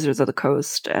Wizards of the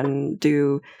Coast, and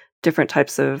do different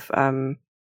types of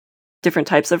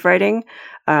writing.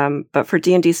 But for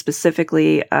D&D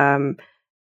specifically,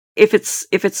 if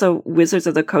it's a Wizards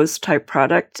of the Coast type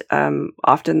product,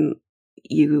 often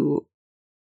you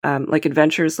like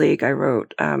Adventures League. I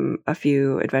wrote a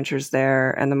few adventures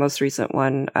there, and the most recent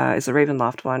one is a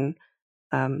Ravenloft one,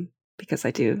 because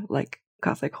I do like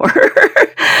Gothic horror.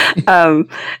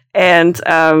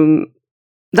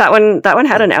 That one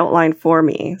had an outline for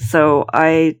me, so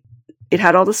it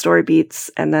had all the story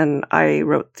beats, and then I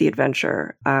wrote the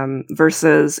adventure.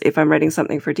 Versus if I'm writing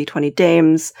something for D20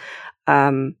 Dames,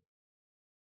 I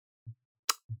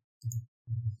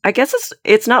guess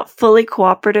it's not fully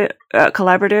collaborative,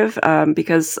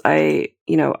 because I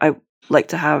like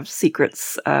to have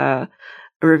secrets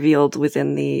revealed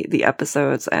within the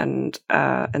episodes and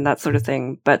that sort of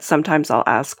thing. But sometimes I'll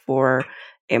ask for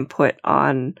input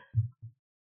on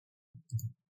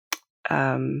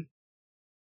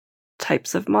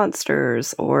types of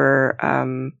monsters, or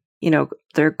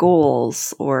their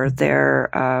goals, or their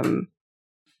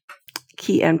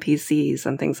key NPCs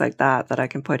and things like that I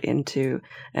can put into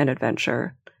an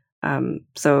adventure.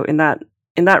 So in that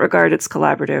regard, it's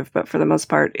collaborative, but for the most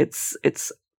part, it's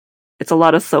a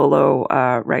lot of solo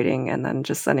writing and then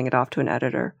just sending it off to an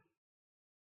editor.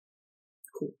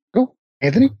 Cool.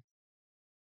 Anthony?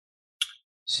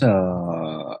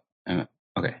 So,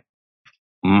 okay.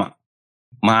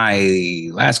 My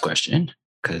last question,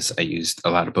 because I used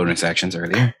a lot of bonus actions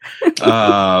earlier,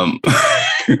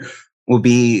 will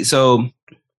be, so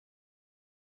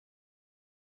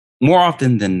more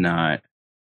often than not,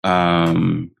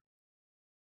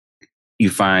 you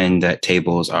find that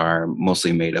tables are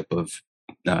mostly made up of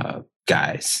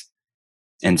guys.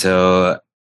 And so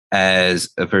as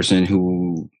a person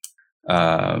who,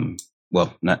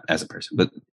 well, not as a person,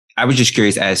 but I was just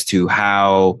curious as to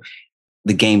how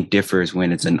the game differs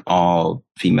when it's an all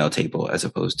female table as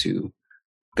opposed to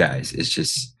guys. It's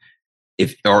just,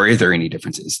 are there any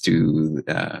differences to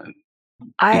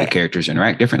the characters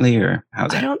interact differently, or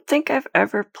how's that? I don't think I've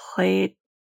ever played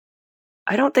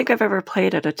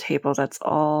at a table that's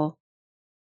all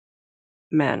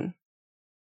men.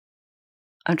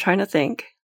 I'm trying to think.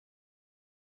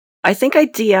 I think I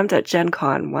DM'd at Gen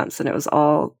Con once, and it was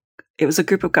a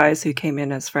group of guys who came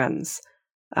in as friends.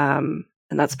 And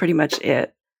that's pretty much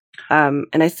it. And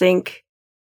I think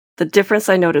the difference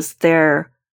I noticed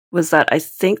there was that I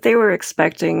think they were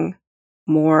expecting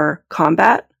more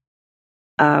combat.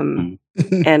 And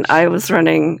I was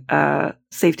running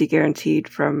Safety Guaranteed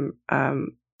from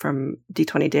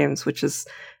D20 Games, which is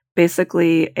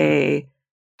basically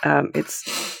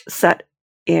it's set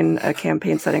in a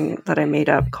campaign setting that I made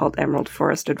up called Emerald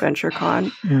Forest Adventure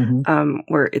Con,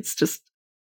 where it's just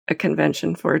a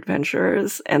convention for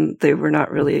adventurers, and they were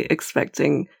not really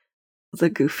expecting the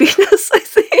goofiness, I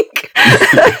think.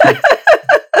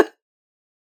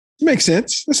 Makes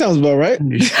sense. That sounds about right.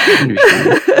 And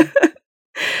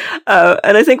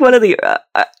I think one of the,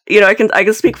 I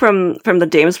can speak from the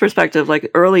Dame's perspective.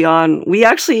 Like early on, we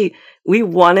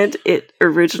wanted it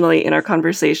originally in our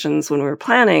conversations when we were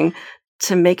planning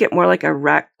to make it more like a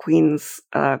Rat Queens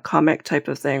comic type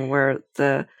of thing, where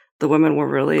the women were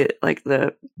really like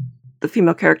the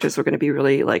female characters were going to be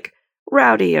really like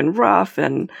rowdy and rough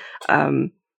and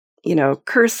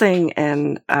cursing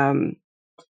and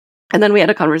then we had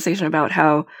a conversation about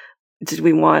how did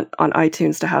we want on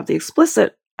iTunes to have the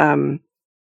explicit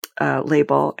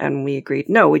label, and we agreed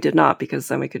no, we did not, because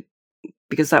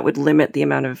that would limit the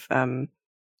amount of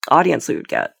audience we would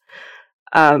get.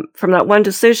 From that one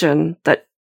decision that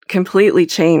completely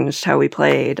changed how we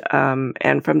played,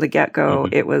 and from the get-go,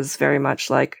 it was very much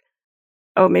like,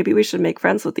 oh, maybe we should make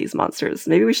friends with these monsters.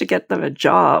 Maybe we should get them a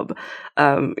job.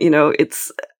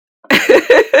 It's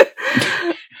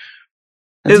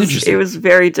it was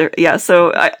very yeah.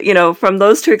 So from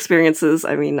those two experiences,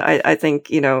 I mean, I think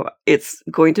it's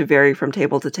going to vary from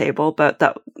table to table, but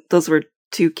those were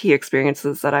two key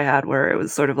experiences that I had where it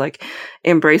was sort of like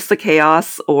embrace the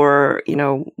chaos or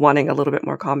wanting a little bit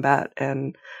more combat.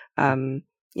 And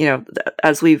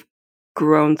as we've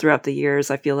grown throughout the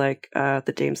years, I feel like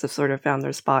the Dames have sort of found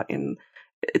their spot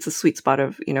it's a sweet spot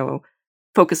of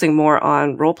focusing more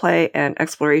on role play and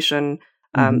exploration.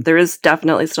 There is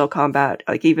definitely still combat,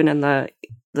 like even in the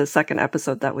second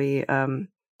episode that we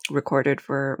recorded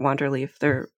for Wanderleaf,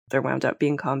 there wound up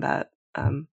being combat.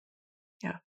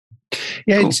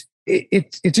 Yeah, cool.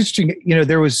 It's interesting.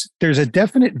 There's a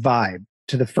definite vibe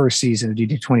to the first season of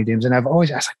D20 Dames, and I've always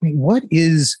asked, what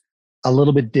is a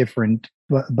little bit different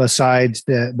besides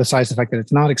the fact that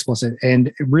it's not explicit?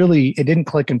 And it didn't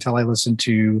click until I listened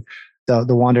to the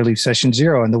Wanderleaf Session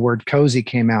 0 and the word cozy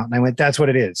came out, and I went, that's what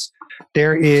it is.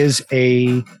 There is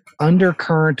a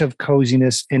undercurrent of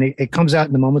coziness, and it comes out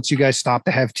in the moments you guys stop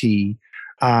to have tea,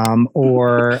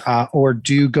 or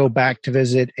do go back to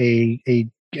visit a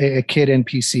kid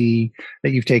NPC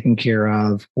that you've taken care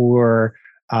of, or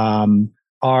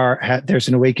there's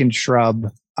an awakened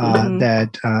shrub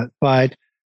but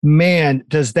man,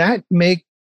 does that make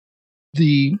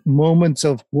the moments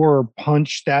of horror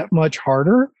punch that much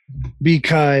harder?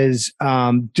 Because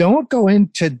don't go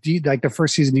into like the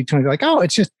first season D20 like,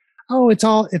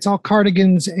 it's all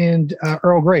cardigans and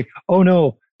Earl Grey. Oh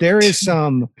no, there is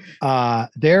some I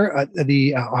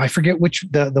forget which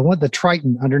the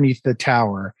Triton underneath the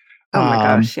tower. Oh my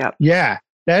gosh, yeah.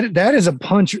 That is a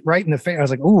punch right in the face. I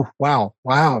was like, "Oh, wow,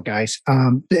 guys!"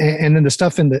 And then the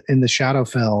stuff in the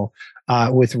Shadowfell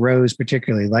with Rose,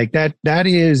 particularly, like that.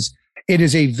 It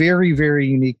is a very, very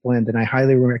unique blend, and I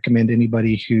highly recommend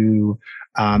anybody who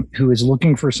is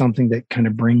looking for something that kind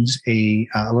of brings a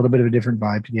little bit of a different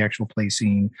vibe to the actual play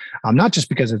scene. Not just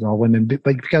because it's all women, but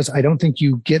because I don't think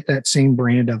you get that same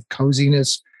brand of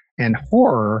coziness and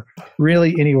horror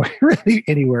really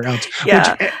anywhere else.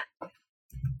 Yeah.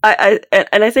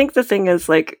 I think the thing is,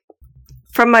 like,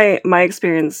 from my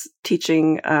experience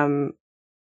teaching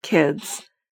kids,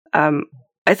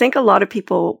 I think a lot of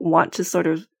people want to sort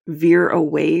of veer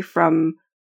away from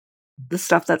the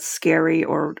stuff that's scary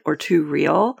or too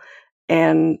real,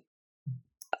 and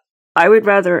I would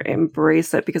rather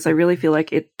embrace it, because I really feel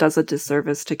like it does a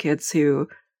disservice to kids who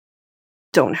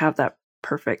don't have that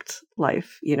perfect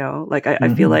life. Like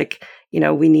I feel like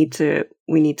we need to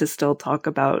still talk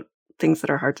about things that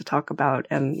are hard to talk about,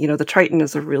 and the Triton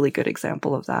is a really good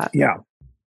example of that.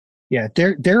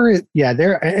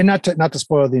 And not to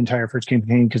spoil the entire first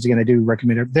campaign, because again, I do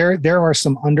recommend it. There are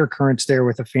some undercurrents there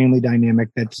with a family dynamic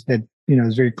that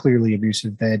is very clearly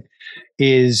abusive. That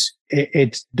it's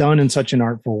done in such an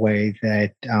artful way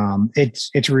that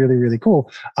it's really, really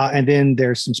cool. And then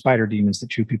there's some spider demons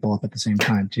that chew people up at the same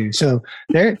time too. So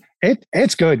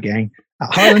it's good, gang.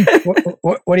 Harlan,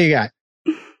 what do you got?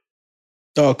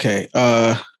 Okay.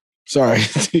 Sorry.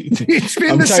 It's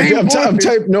been the same.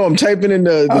 I'm typing in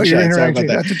the chat. Sorry about that.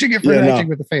 That's what you get for interacting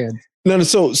with the fans. No.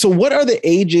 So what are the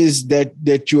ages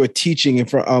that you are teaching? And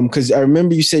because I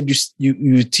remember you said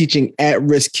you were teaching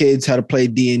at-risk kids how to play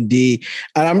D&D,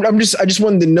 and I just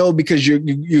wanted to know because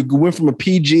you went from a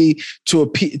PG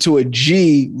to a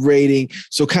G rating.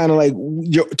 So kind of like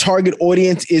your target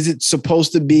audience, is it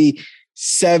supposed to be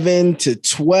 7 to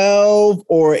 12,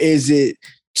 or is it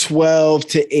 12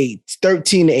 to 8,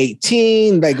 13 to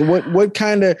 18? Like what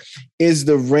kind of is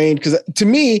the range? Because to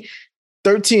me,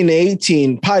 13 to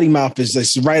 18 potty mouth is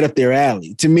just right up their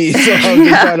alley to me. So I'm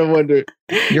just trying to wonder.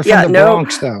 You're from the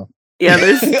Bronx, though. Yeah,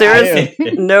 there is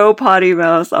no potty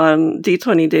mouth on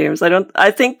D20 Dames.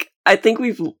 I think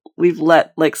we've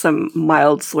let like some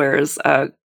mild swears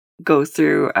go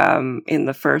through in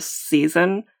the first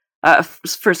season,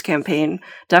 first campaign.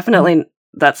 Definitely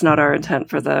that's not our intent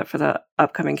for the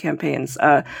upcoming campaigns.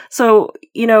 So,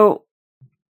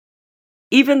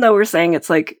 even though we're saying it's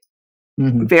like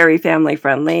very family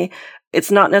friendly,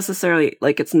 it's not necessarily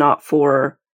like it's not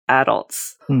for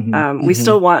adults. We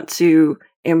still want to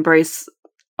embrace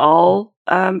all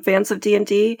fans of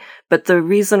D&D, but the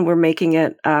reason we're making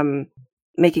it a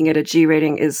G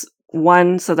rating is,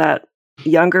 one, so that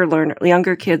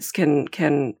younger kids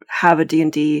can have a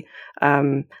D&D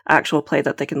actual play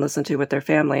that they can listen to with their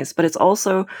families, but it's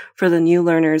also for the new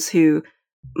learners who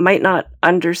might not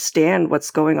understand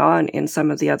what's going on in some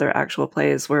of the other actual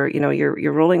plays where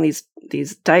you're rolling these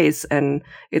dice and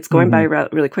it's going by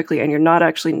really quickly and you're not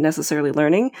actually necessarily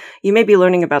learning. You may be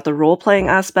learning about the role playing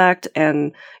aspect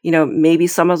and maybe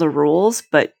some of the rules,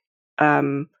 but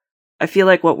I feel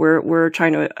like what we're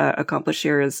trying to accomplish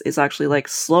here is actually like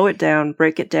slow it down,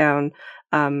 break it down,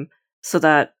 so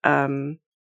that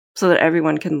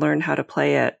everyone can learn how to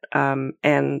play it,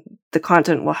 and the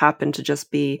content will happen to just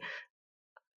be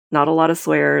not a lot of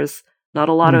swears, not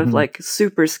a lot of like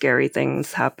super scary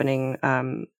things happening.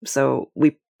 So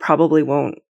we probably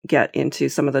won't get into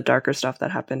some of the darker stuff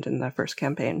that happened in the first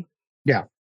campaign. Yeah.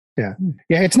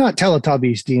 It's not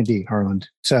Teletubbies D&D, Harlan.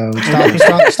 So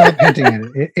stop hinting at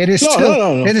it. It is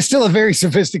It is still a very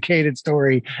sophisticated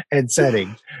story and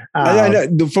setting. I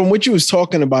know. From what you was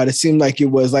talking about, it seemed like it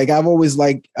was like I've always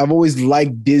liked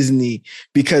Disney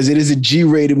because it is a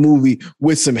G-rated movie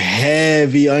with some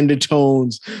heavy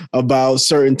undertones about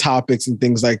certain topics and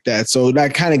things like that. So I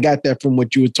kind of got that from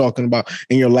what you were talking about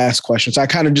in your last question. So I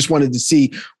kind of just wanted to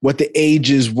see what the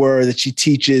ages were that she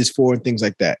teaches for and things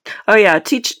like that. Oh yeah,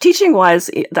 teaching wise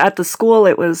at the school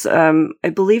it was I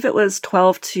believe it was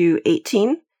 12 to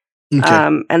 18.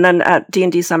 Okay. And then at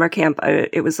D&D summer camp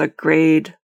it was a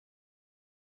grade,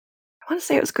 I want to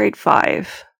say it was grade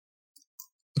 5.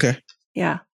 Okay.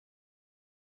 Yeah.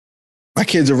 My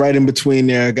kids are right in between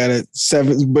there. I got a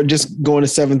 7th, but just going to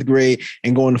 7th grade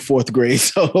and going to 4th grade.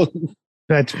 So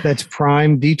that's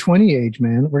prime D20 age,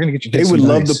 man. We're gonna get you. They would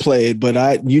love to play it,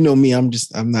 but me, I'm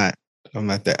not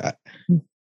that.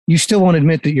 You still won't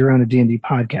admit that you're on a D&D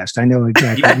podcast. I know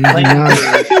exactly.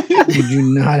 You do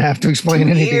not have to explain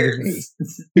anything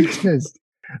to me.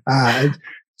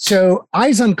 So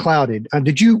Eyes Unclouded.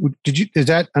 Did you? Is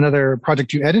that another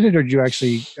project you edited, or did you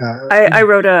actually? I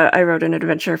wrote an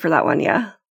adventure for that one.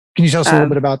 Yeah. Can you tell us a little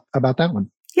bit about that one?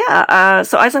 Yeah.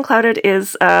 So Eyes Unclouded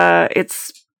is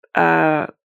it's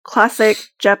classic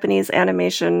Japanese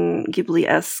animation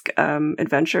Ghibli-esque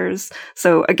adventures.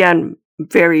 So again,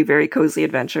 very, very cozy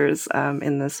adventures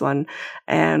in this one.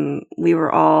 And we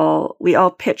all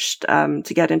pitched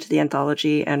to get into the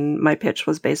anthology, and my pitch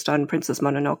was based on Princess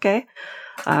Mononoke.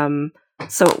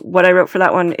 So what I wrote for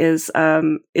that one is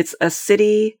it's a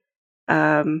city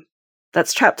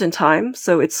that's trapped in time.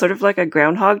 So it's sort of like a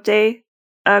Groundhog Day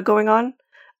going on.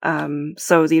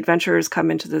 So the adventurers come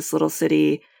into this little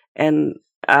city, and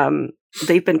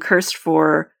they've been cursed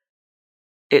for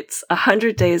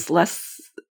 100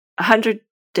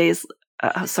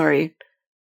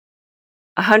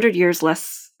 years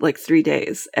less, like 3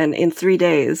 days. And in 3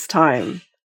 days' time,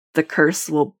 the curse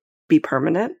will be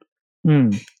permanent. So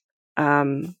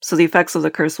the effects of the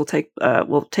curse will take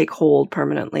hold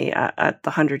permanently at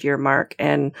the 100-year mark.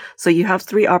 And so you have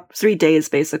 3 days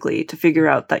basically to figure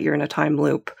out that you're in a time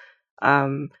loop,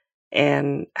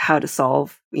 and how to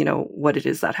solve, what it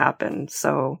is that happened.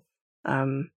 So,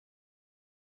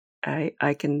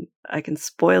 I can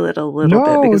spoil it a little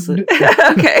bit because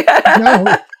okay.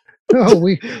 No,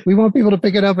 we want people to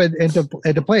pick it up and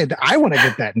to play it. I want to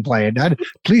get that and play it.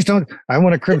 Please don't. I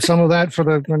want to crib some of that for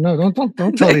the. No,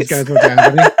 don't tell these guys what's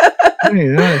happening.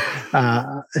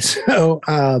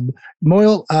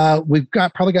 Moyle, we've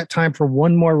probably got time for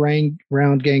one more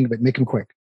round, gang, but make them quick.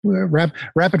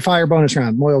 Rapid fire bonus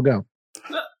round. Moyle, go.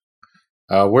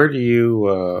 Where do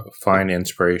you find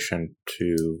inspiration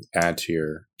to add to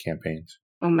your campaigns?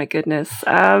 Oh my goodness.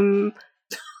 A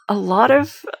lot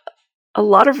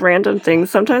of random things.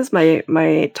 Sometimes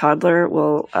my toddler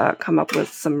will come up with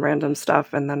some random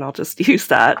stuff, and then I'll just use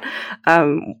that.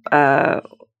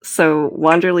 So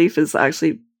Wanderleaf is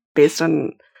actually based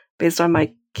on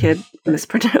my kid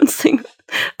mispronouncing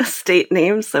a state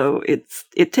name. So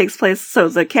it takes place. So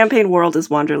the campaign world is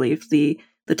Wanderleaf. The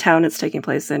town it's taking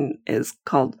place in is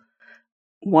called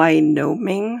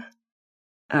Wyoming.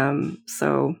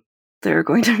 So there are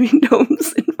going to be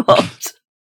gnomes involved.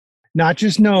 Not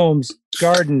just gnomes,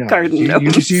 garden gnomes.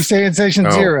 Gnomes. You say in session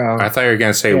 0. I thought you were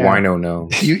going to say wino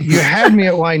gnomes. You had me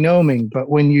at Wyoming, but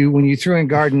when you threw in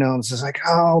garden gnomes, it's like,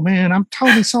 oh man, I'm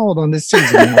totally sold on this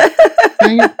season.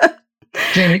 Dang it.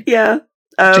 Jamie. Yeah.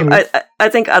 Jamie. I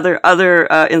think other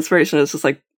inspiration is just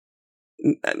like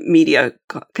media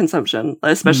consumption,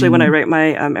 especially when I write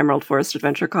my Emerald Forest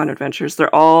Adventure Con adventures.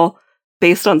 They're all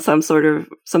based on some sort of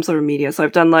media. So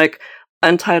I've done like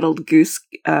Untitled Goose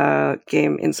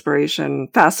Game inspiration,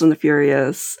 Fast and the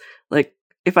Furious. Like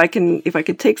if I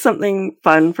could take something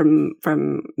fun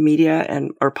from media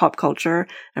or pop culture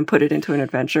and put it into an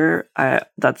adventure, I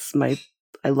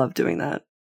love doing that.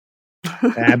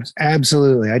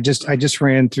 Absolutely. I just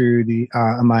ran through the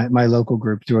my local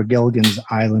group through a Gilligan's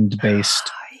Island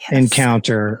based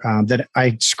encounter that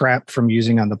I scrapped from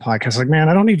using on the podcast. Like, man,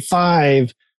 I don't need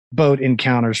 5 boat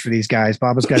encounters for these guys.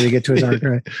 Bob has got to get to his arc,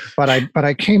 right? But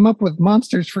I came up with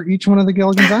monsters for each one of the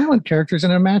Gilligan's Island characters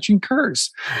and a matching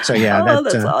curse. So yeah,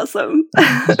 that's awesome.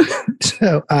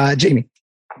 So Jamie.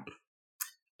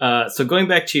 So going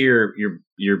back to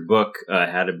your book,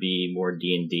 How to Be More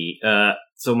D&D.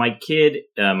 So my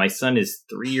son is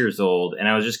 3 years old, and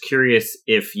I was just curious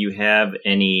if you have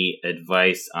any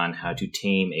advice on how to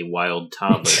tame a wild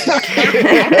toddler.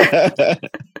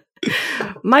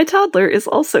 My toddler is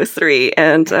also 3,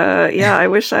 and I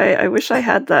wish I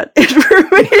had that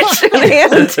information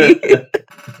handy.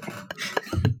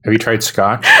 Have you tried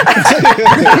Scotch?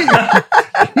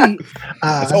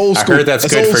 That's old school. I heard that's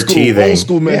good for teething. Old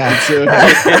school method.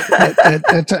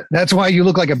 That's why you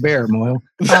look like a bear, Moyle.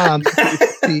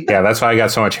 Yeah, that's why I got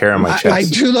so much hair on my chest. I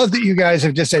do love that you guys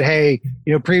have just said, hey,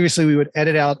 previously we would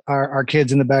edit out our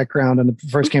kids in the background in the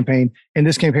first campaign. In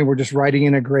this campaign, we're just writing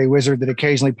in a gray wizard that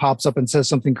occasionally pops up and says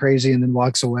something crazy and then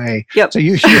walks away. Yep. So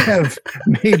you have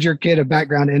made your kid a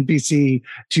background NPC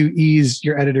to ease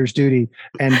your editor's duty.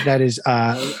 And that is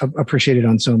appreciated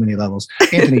on so many levels.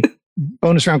 Anthony,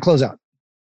 bonus round closeout.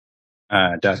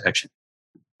 Dissection.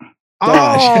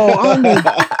 Oh,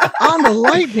 on the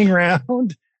lightning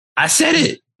round. I said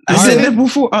it. I said it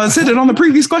before. I said it on the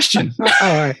previous question. All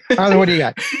right. Arthur, what do you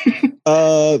got?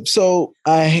 So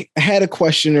I had a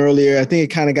question earlier. I think it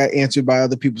kind of got answered by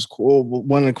other people's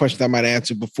one of the questions I might have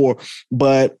answered before.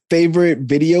 But favorite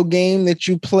video game that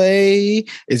you play?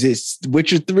 Is it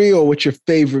Witcher 3 or what's your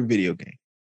favorite video game?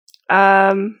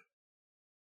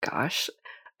 Gosh.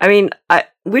 I mean,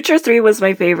 Witcher 3 was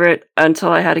my favorite until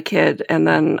I had a kid, and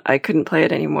then I couldn't play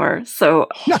it anymore. So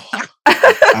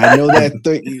I know that.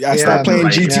 I stopped playing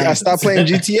GTA. Yeah. I stopped playing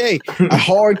GTA. I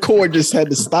hardcore just had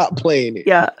to stop playing it.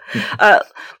 Yeah.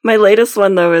 My latest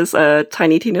one though is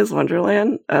Tiny Tina's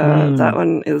Wonderland. That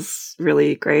one is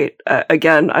really great.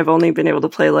 Again, I've only been able to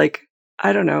play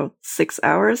 6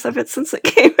 hours of it since it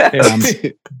came out.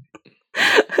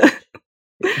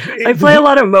 I play a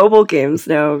lot of mobile games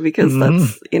now because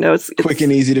that's, it's quick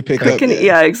and easy to pick up.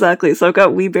 Yeah, exactly. So I've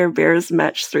got We Bare Bears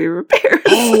Match 3 Repairs.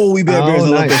 Oh, We Bare Bears.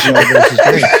 Nice.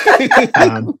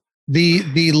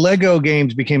 The Lego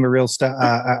games became a real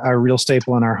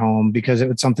staple in our home because it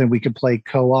was something we could play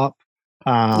co-op,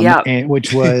 and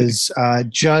which was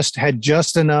had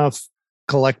just enough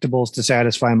collectibles to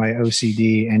satisfy my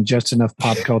OCD and just enough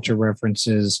pop culture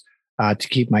references to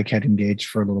keep my cat engaged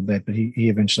for a little bit, but he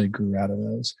eventually grew out of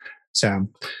those. So,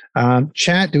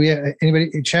 chat, do we have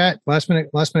anybody chat? Last minute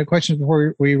questions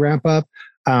before we wrap up.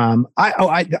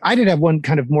 I did have one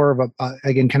kind of more of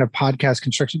a kind of podcast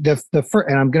construction. The first,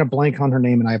 and I'm going to blank on her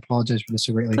name, and I apologize for this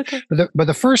so greatly. Okay. But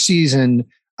the first season,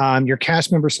 your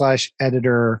cast member /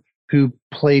 editor who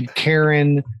played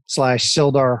Karen /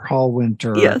 Sildar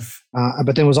Hallwinter. Yes.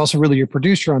 But then was also really your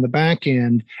producer on the back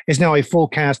end, is now a full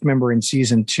cast member in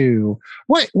season 2.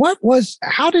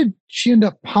 How did she end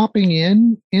up popping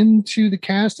into the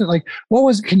cast? And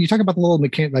can you talk about the little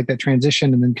mechanic, like that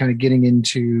transition and then kind of getting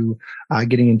into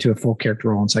a full character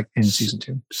role in season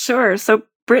 2? Sure. So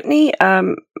Brittany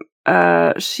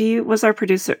she was our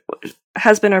producer,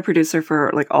 has been our producer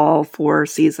for like all 4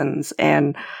 seasons.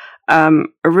 And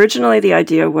originally the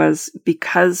idea was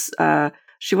because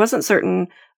she wasn't certain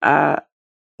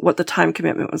what the time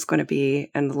commitment was going to be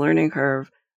and the learning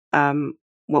curve.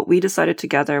 What we decided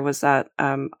together was that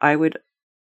I would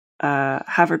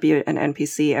have her be an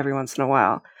NPC every once in a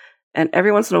while. And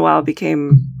every once in a while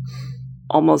became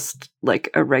almost like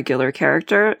a regular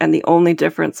character. And the only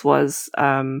difference was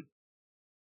that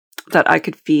I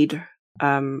could feed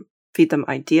them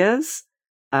ideas,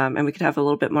 and we could have a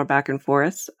little bit more back and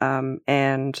forth.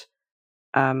 And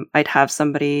I'd have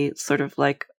somebody sort of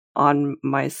like on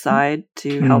my side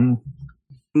to help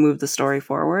move the story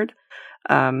forward.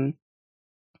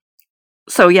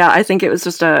 So yeah, I think it was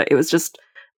just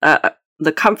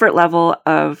the comfort level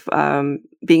of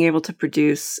being able to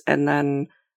produce, and then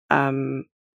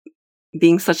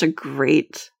being such a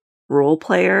great role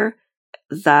player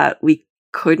that we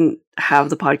couldn't have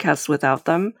the podcast without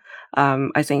them.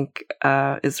 I think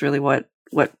is really what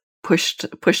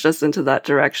pushed us into that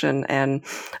direction. And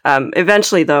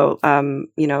eventually, though,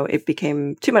 it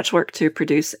became too much work to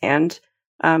produce and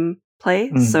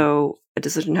play. So a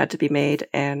decision had to be made,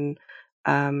 and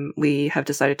we have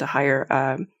decided to hire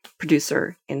a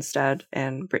producer instead.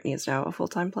 And Brittany is now a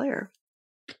full-time player.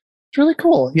 It's really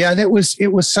cool. Yeah, it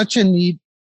was such a neat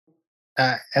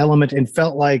element, and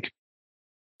felt like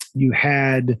you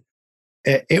had.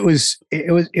 It was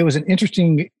an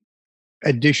interesting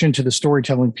addition to the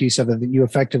storytelling piece of it, that you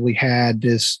effectively had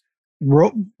this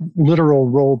literal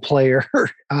role player,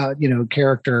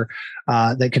 character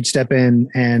that could step in,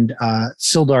 and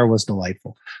Sildar was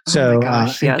delightful. So, oh my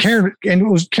gosh, yes.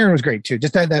 Karen was great too.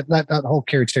 Just that whole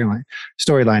character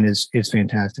storyline is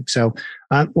fantastic. So,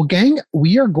 well, gang,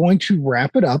 we are going to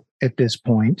wrap it up at this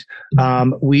point.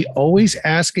 We always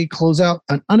ask an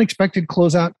unexpected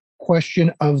closeout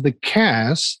question of the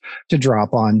cast to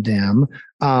drop on them.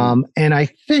 And I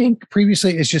think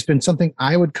previously it's just been something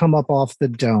I would come up off the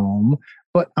dome,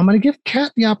 but I'm going to give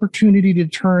Kat the opportunity to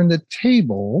turn the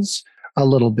tables a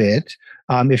little bit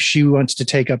if she wants to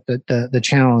take up the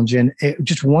challenge. And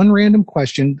just one random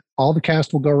question. All the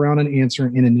cast will go around and answer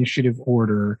in initiative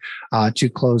order to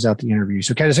close out the interview.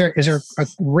 So, Kat, is there a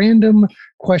random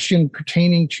question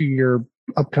pertaining to your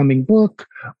upcoming book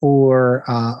or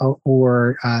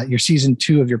your season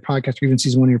 2 of your podcast, or even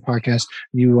season 1 of your podcast,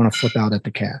 you want to flip out at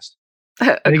the cast?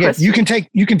 And again, you can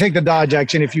take the dodge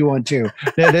action if you want to.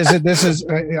 This is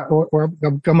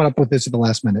I'm coming up with this at the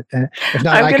last minute. If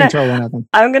not, I can throw one at them.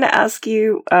 I'm going to ask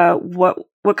you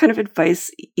what kind of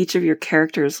advice each of your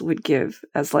characters would give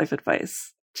as life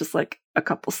advice. Just like a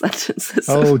couple sentences.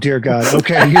 Oh dear God.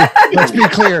 Okay, let's be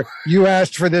clear. You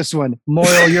asked for this one.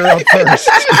 Moyle, you're up first.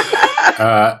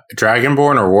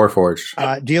 Dragonborn or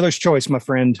Warforged? Dealer's choice, my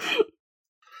friend.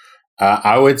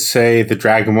 I would say the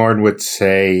Dragonborn would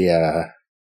say,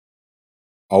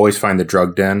 always find the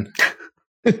drug den.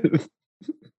 There's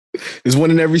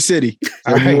one in every city.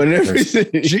 All right. One in every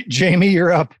city. Jamie,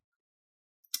 you're up.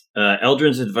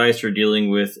 Eldrin's advice for dealing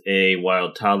with a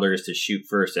wild toddler is to shoot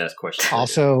first, ask questions.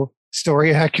 Also,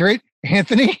 story accurate.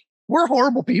 Anthony, we're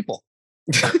horrible people.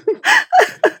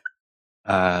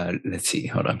 Let's see.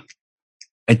 Hold on.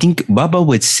 I think Baba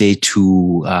would say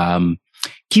to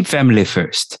keep family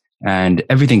first, and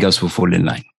everything else will fall in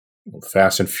line.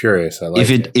 Fast and Furious. I like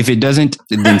it. If it doesn't,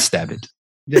 then stab it.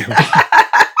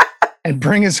 And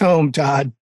bring us home,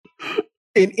 Todd.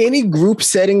 In any group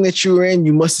setting that you're in,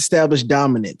 you must establish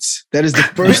dominance. That is the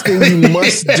first thing you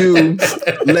must do.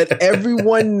 Let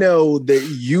everyone know that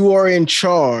you are in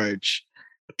charge,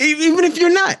 even if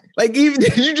you're not. Like, even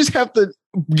you just have to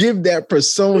give that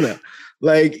persona.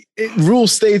 Like, rule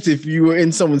states, if you were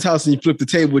in someone's house and you flip the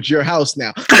table, it's your house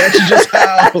now.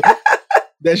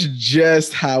 That's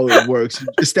just how it works.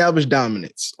 Establish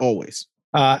dominance always.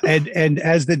 And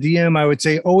as the DM, I would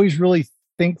say always really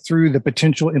think through the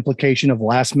potential implication of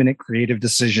last minute creative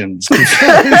decisions.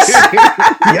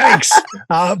 Yikes.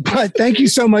 But thank you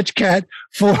so much, Kat,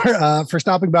 for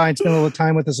stopping by and spending a little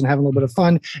time with us and having a little bit of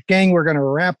fun. Gang, we're going to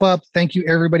wrap up. Thank you,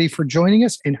 everybody, for joining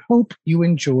us, and hope you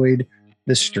enjoyed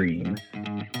the stream.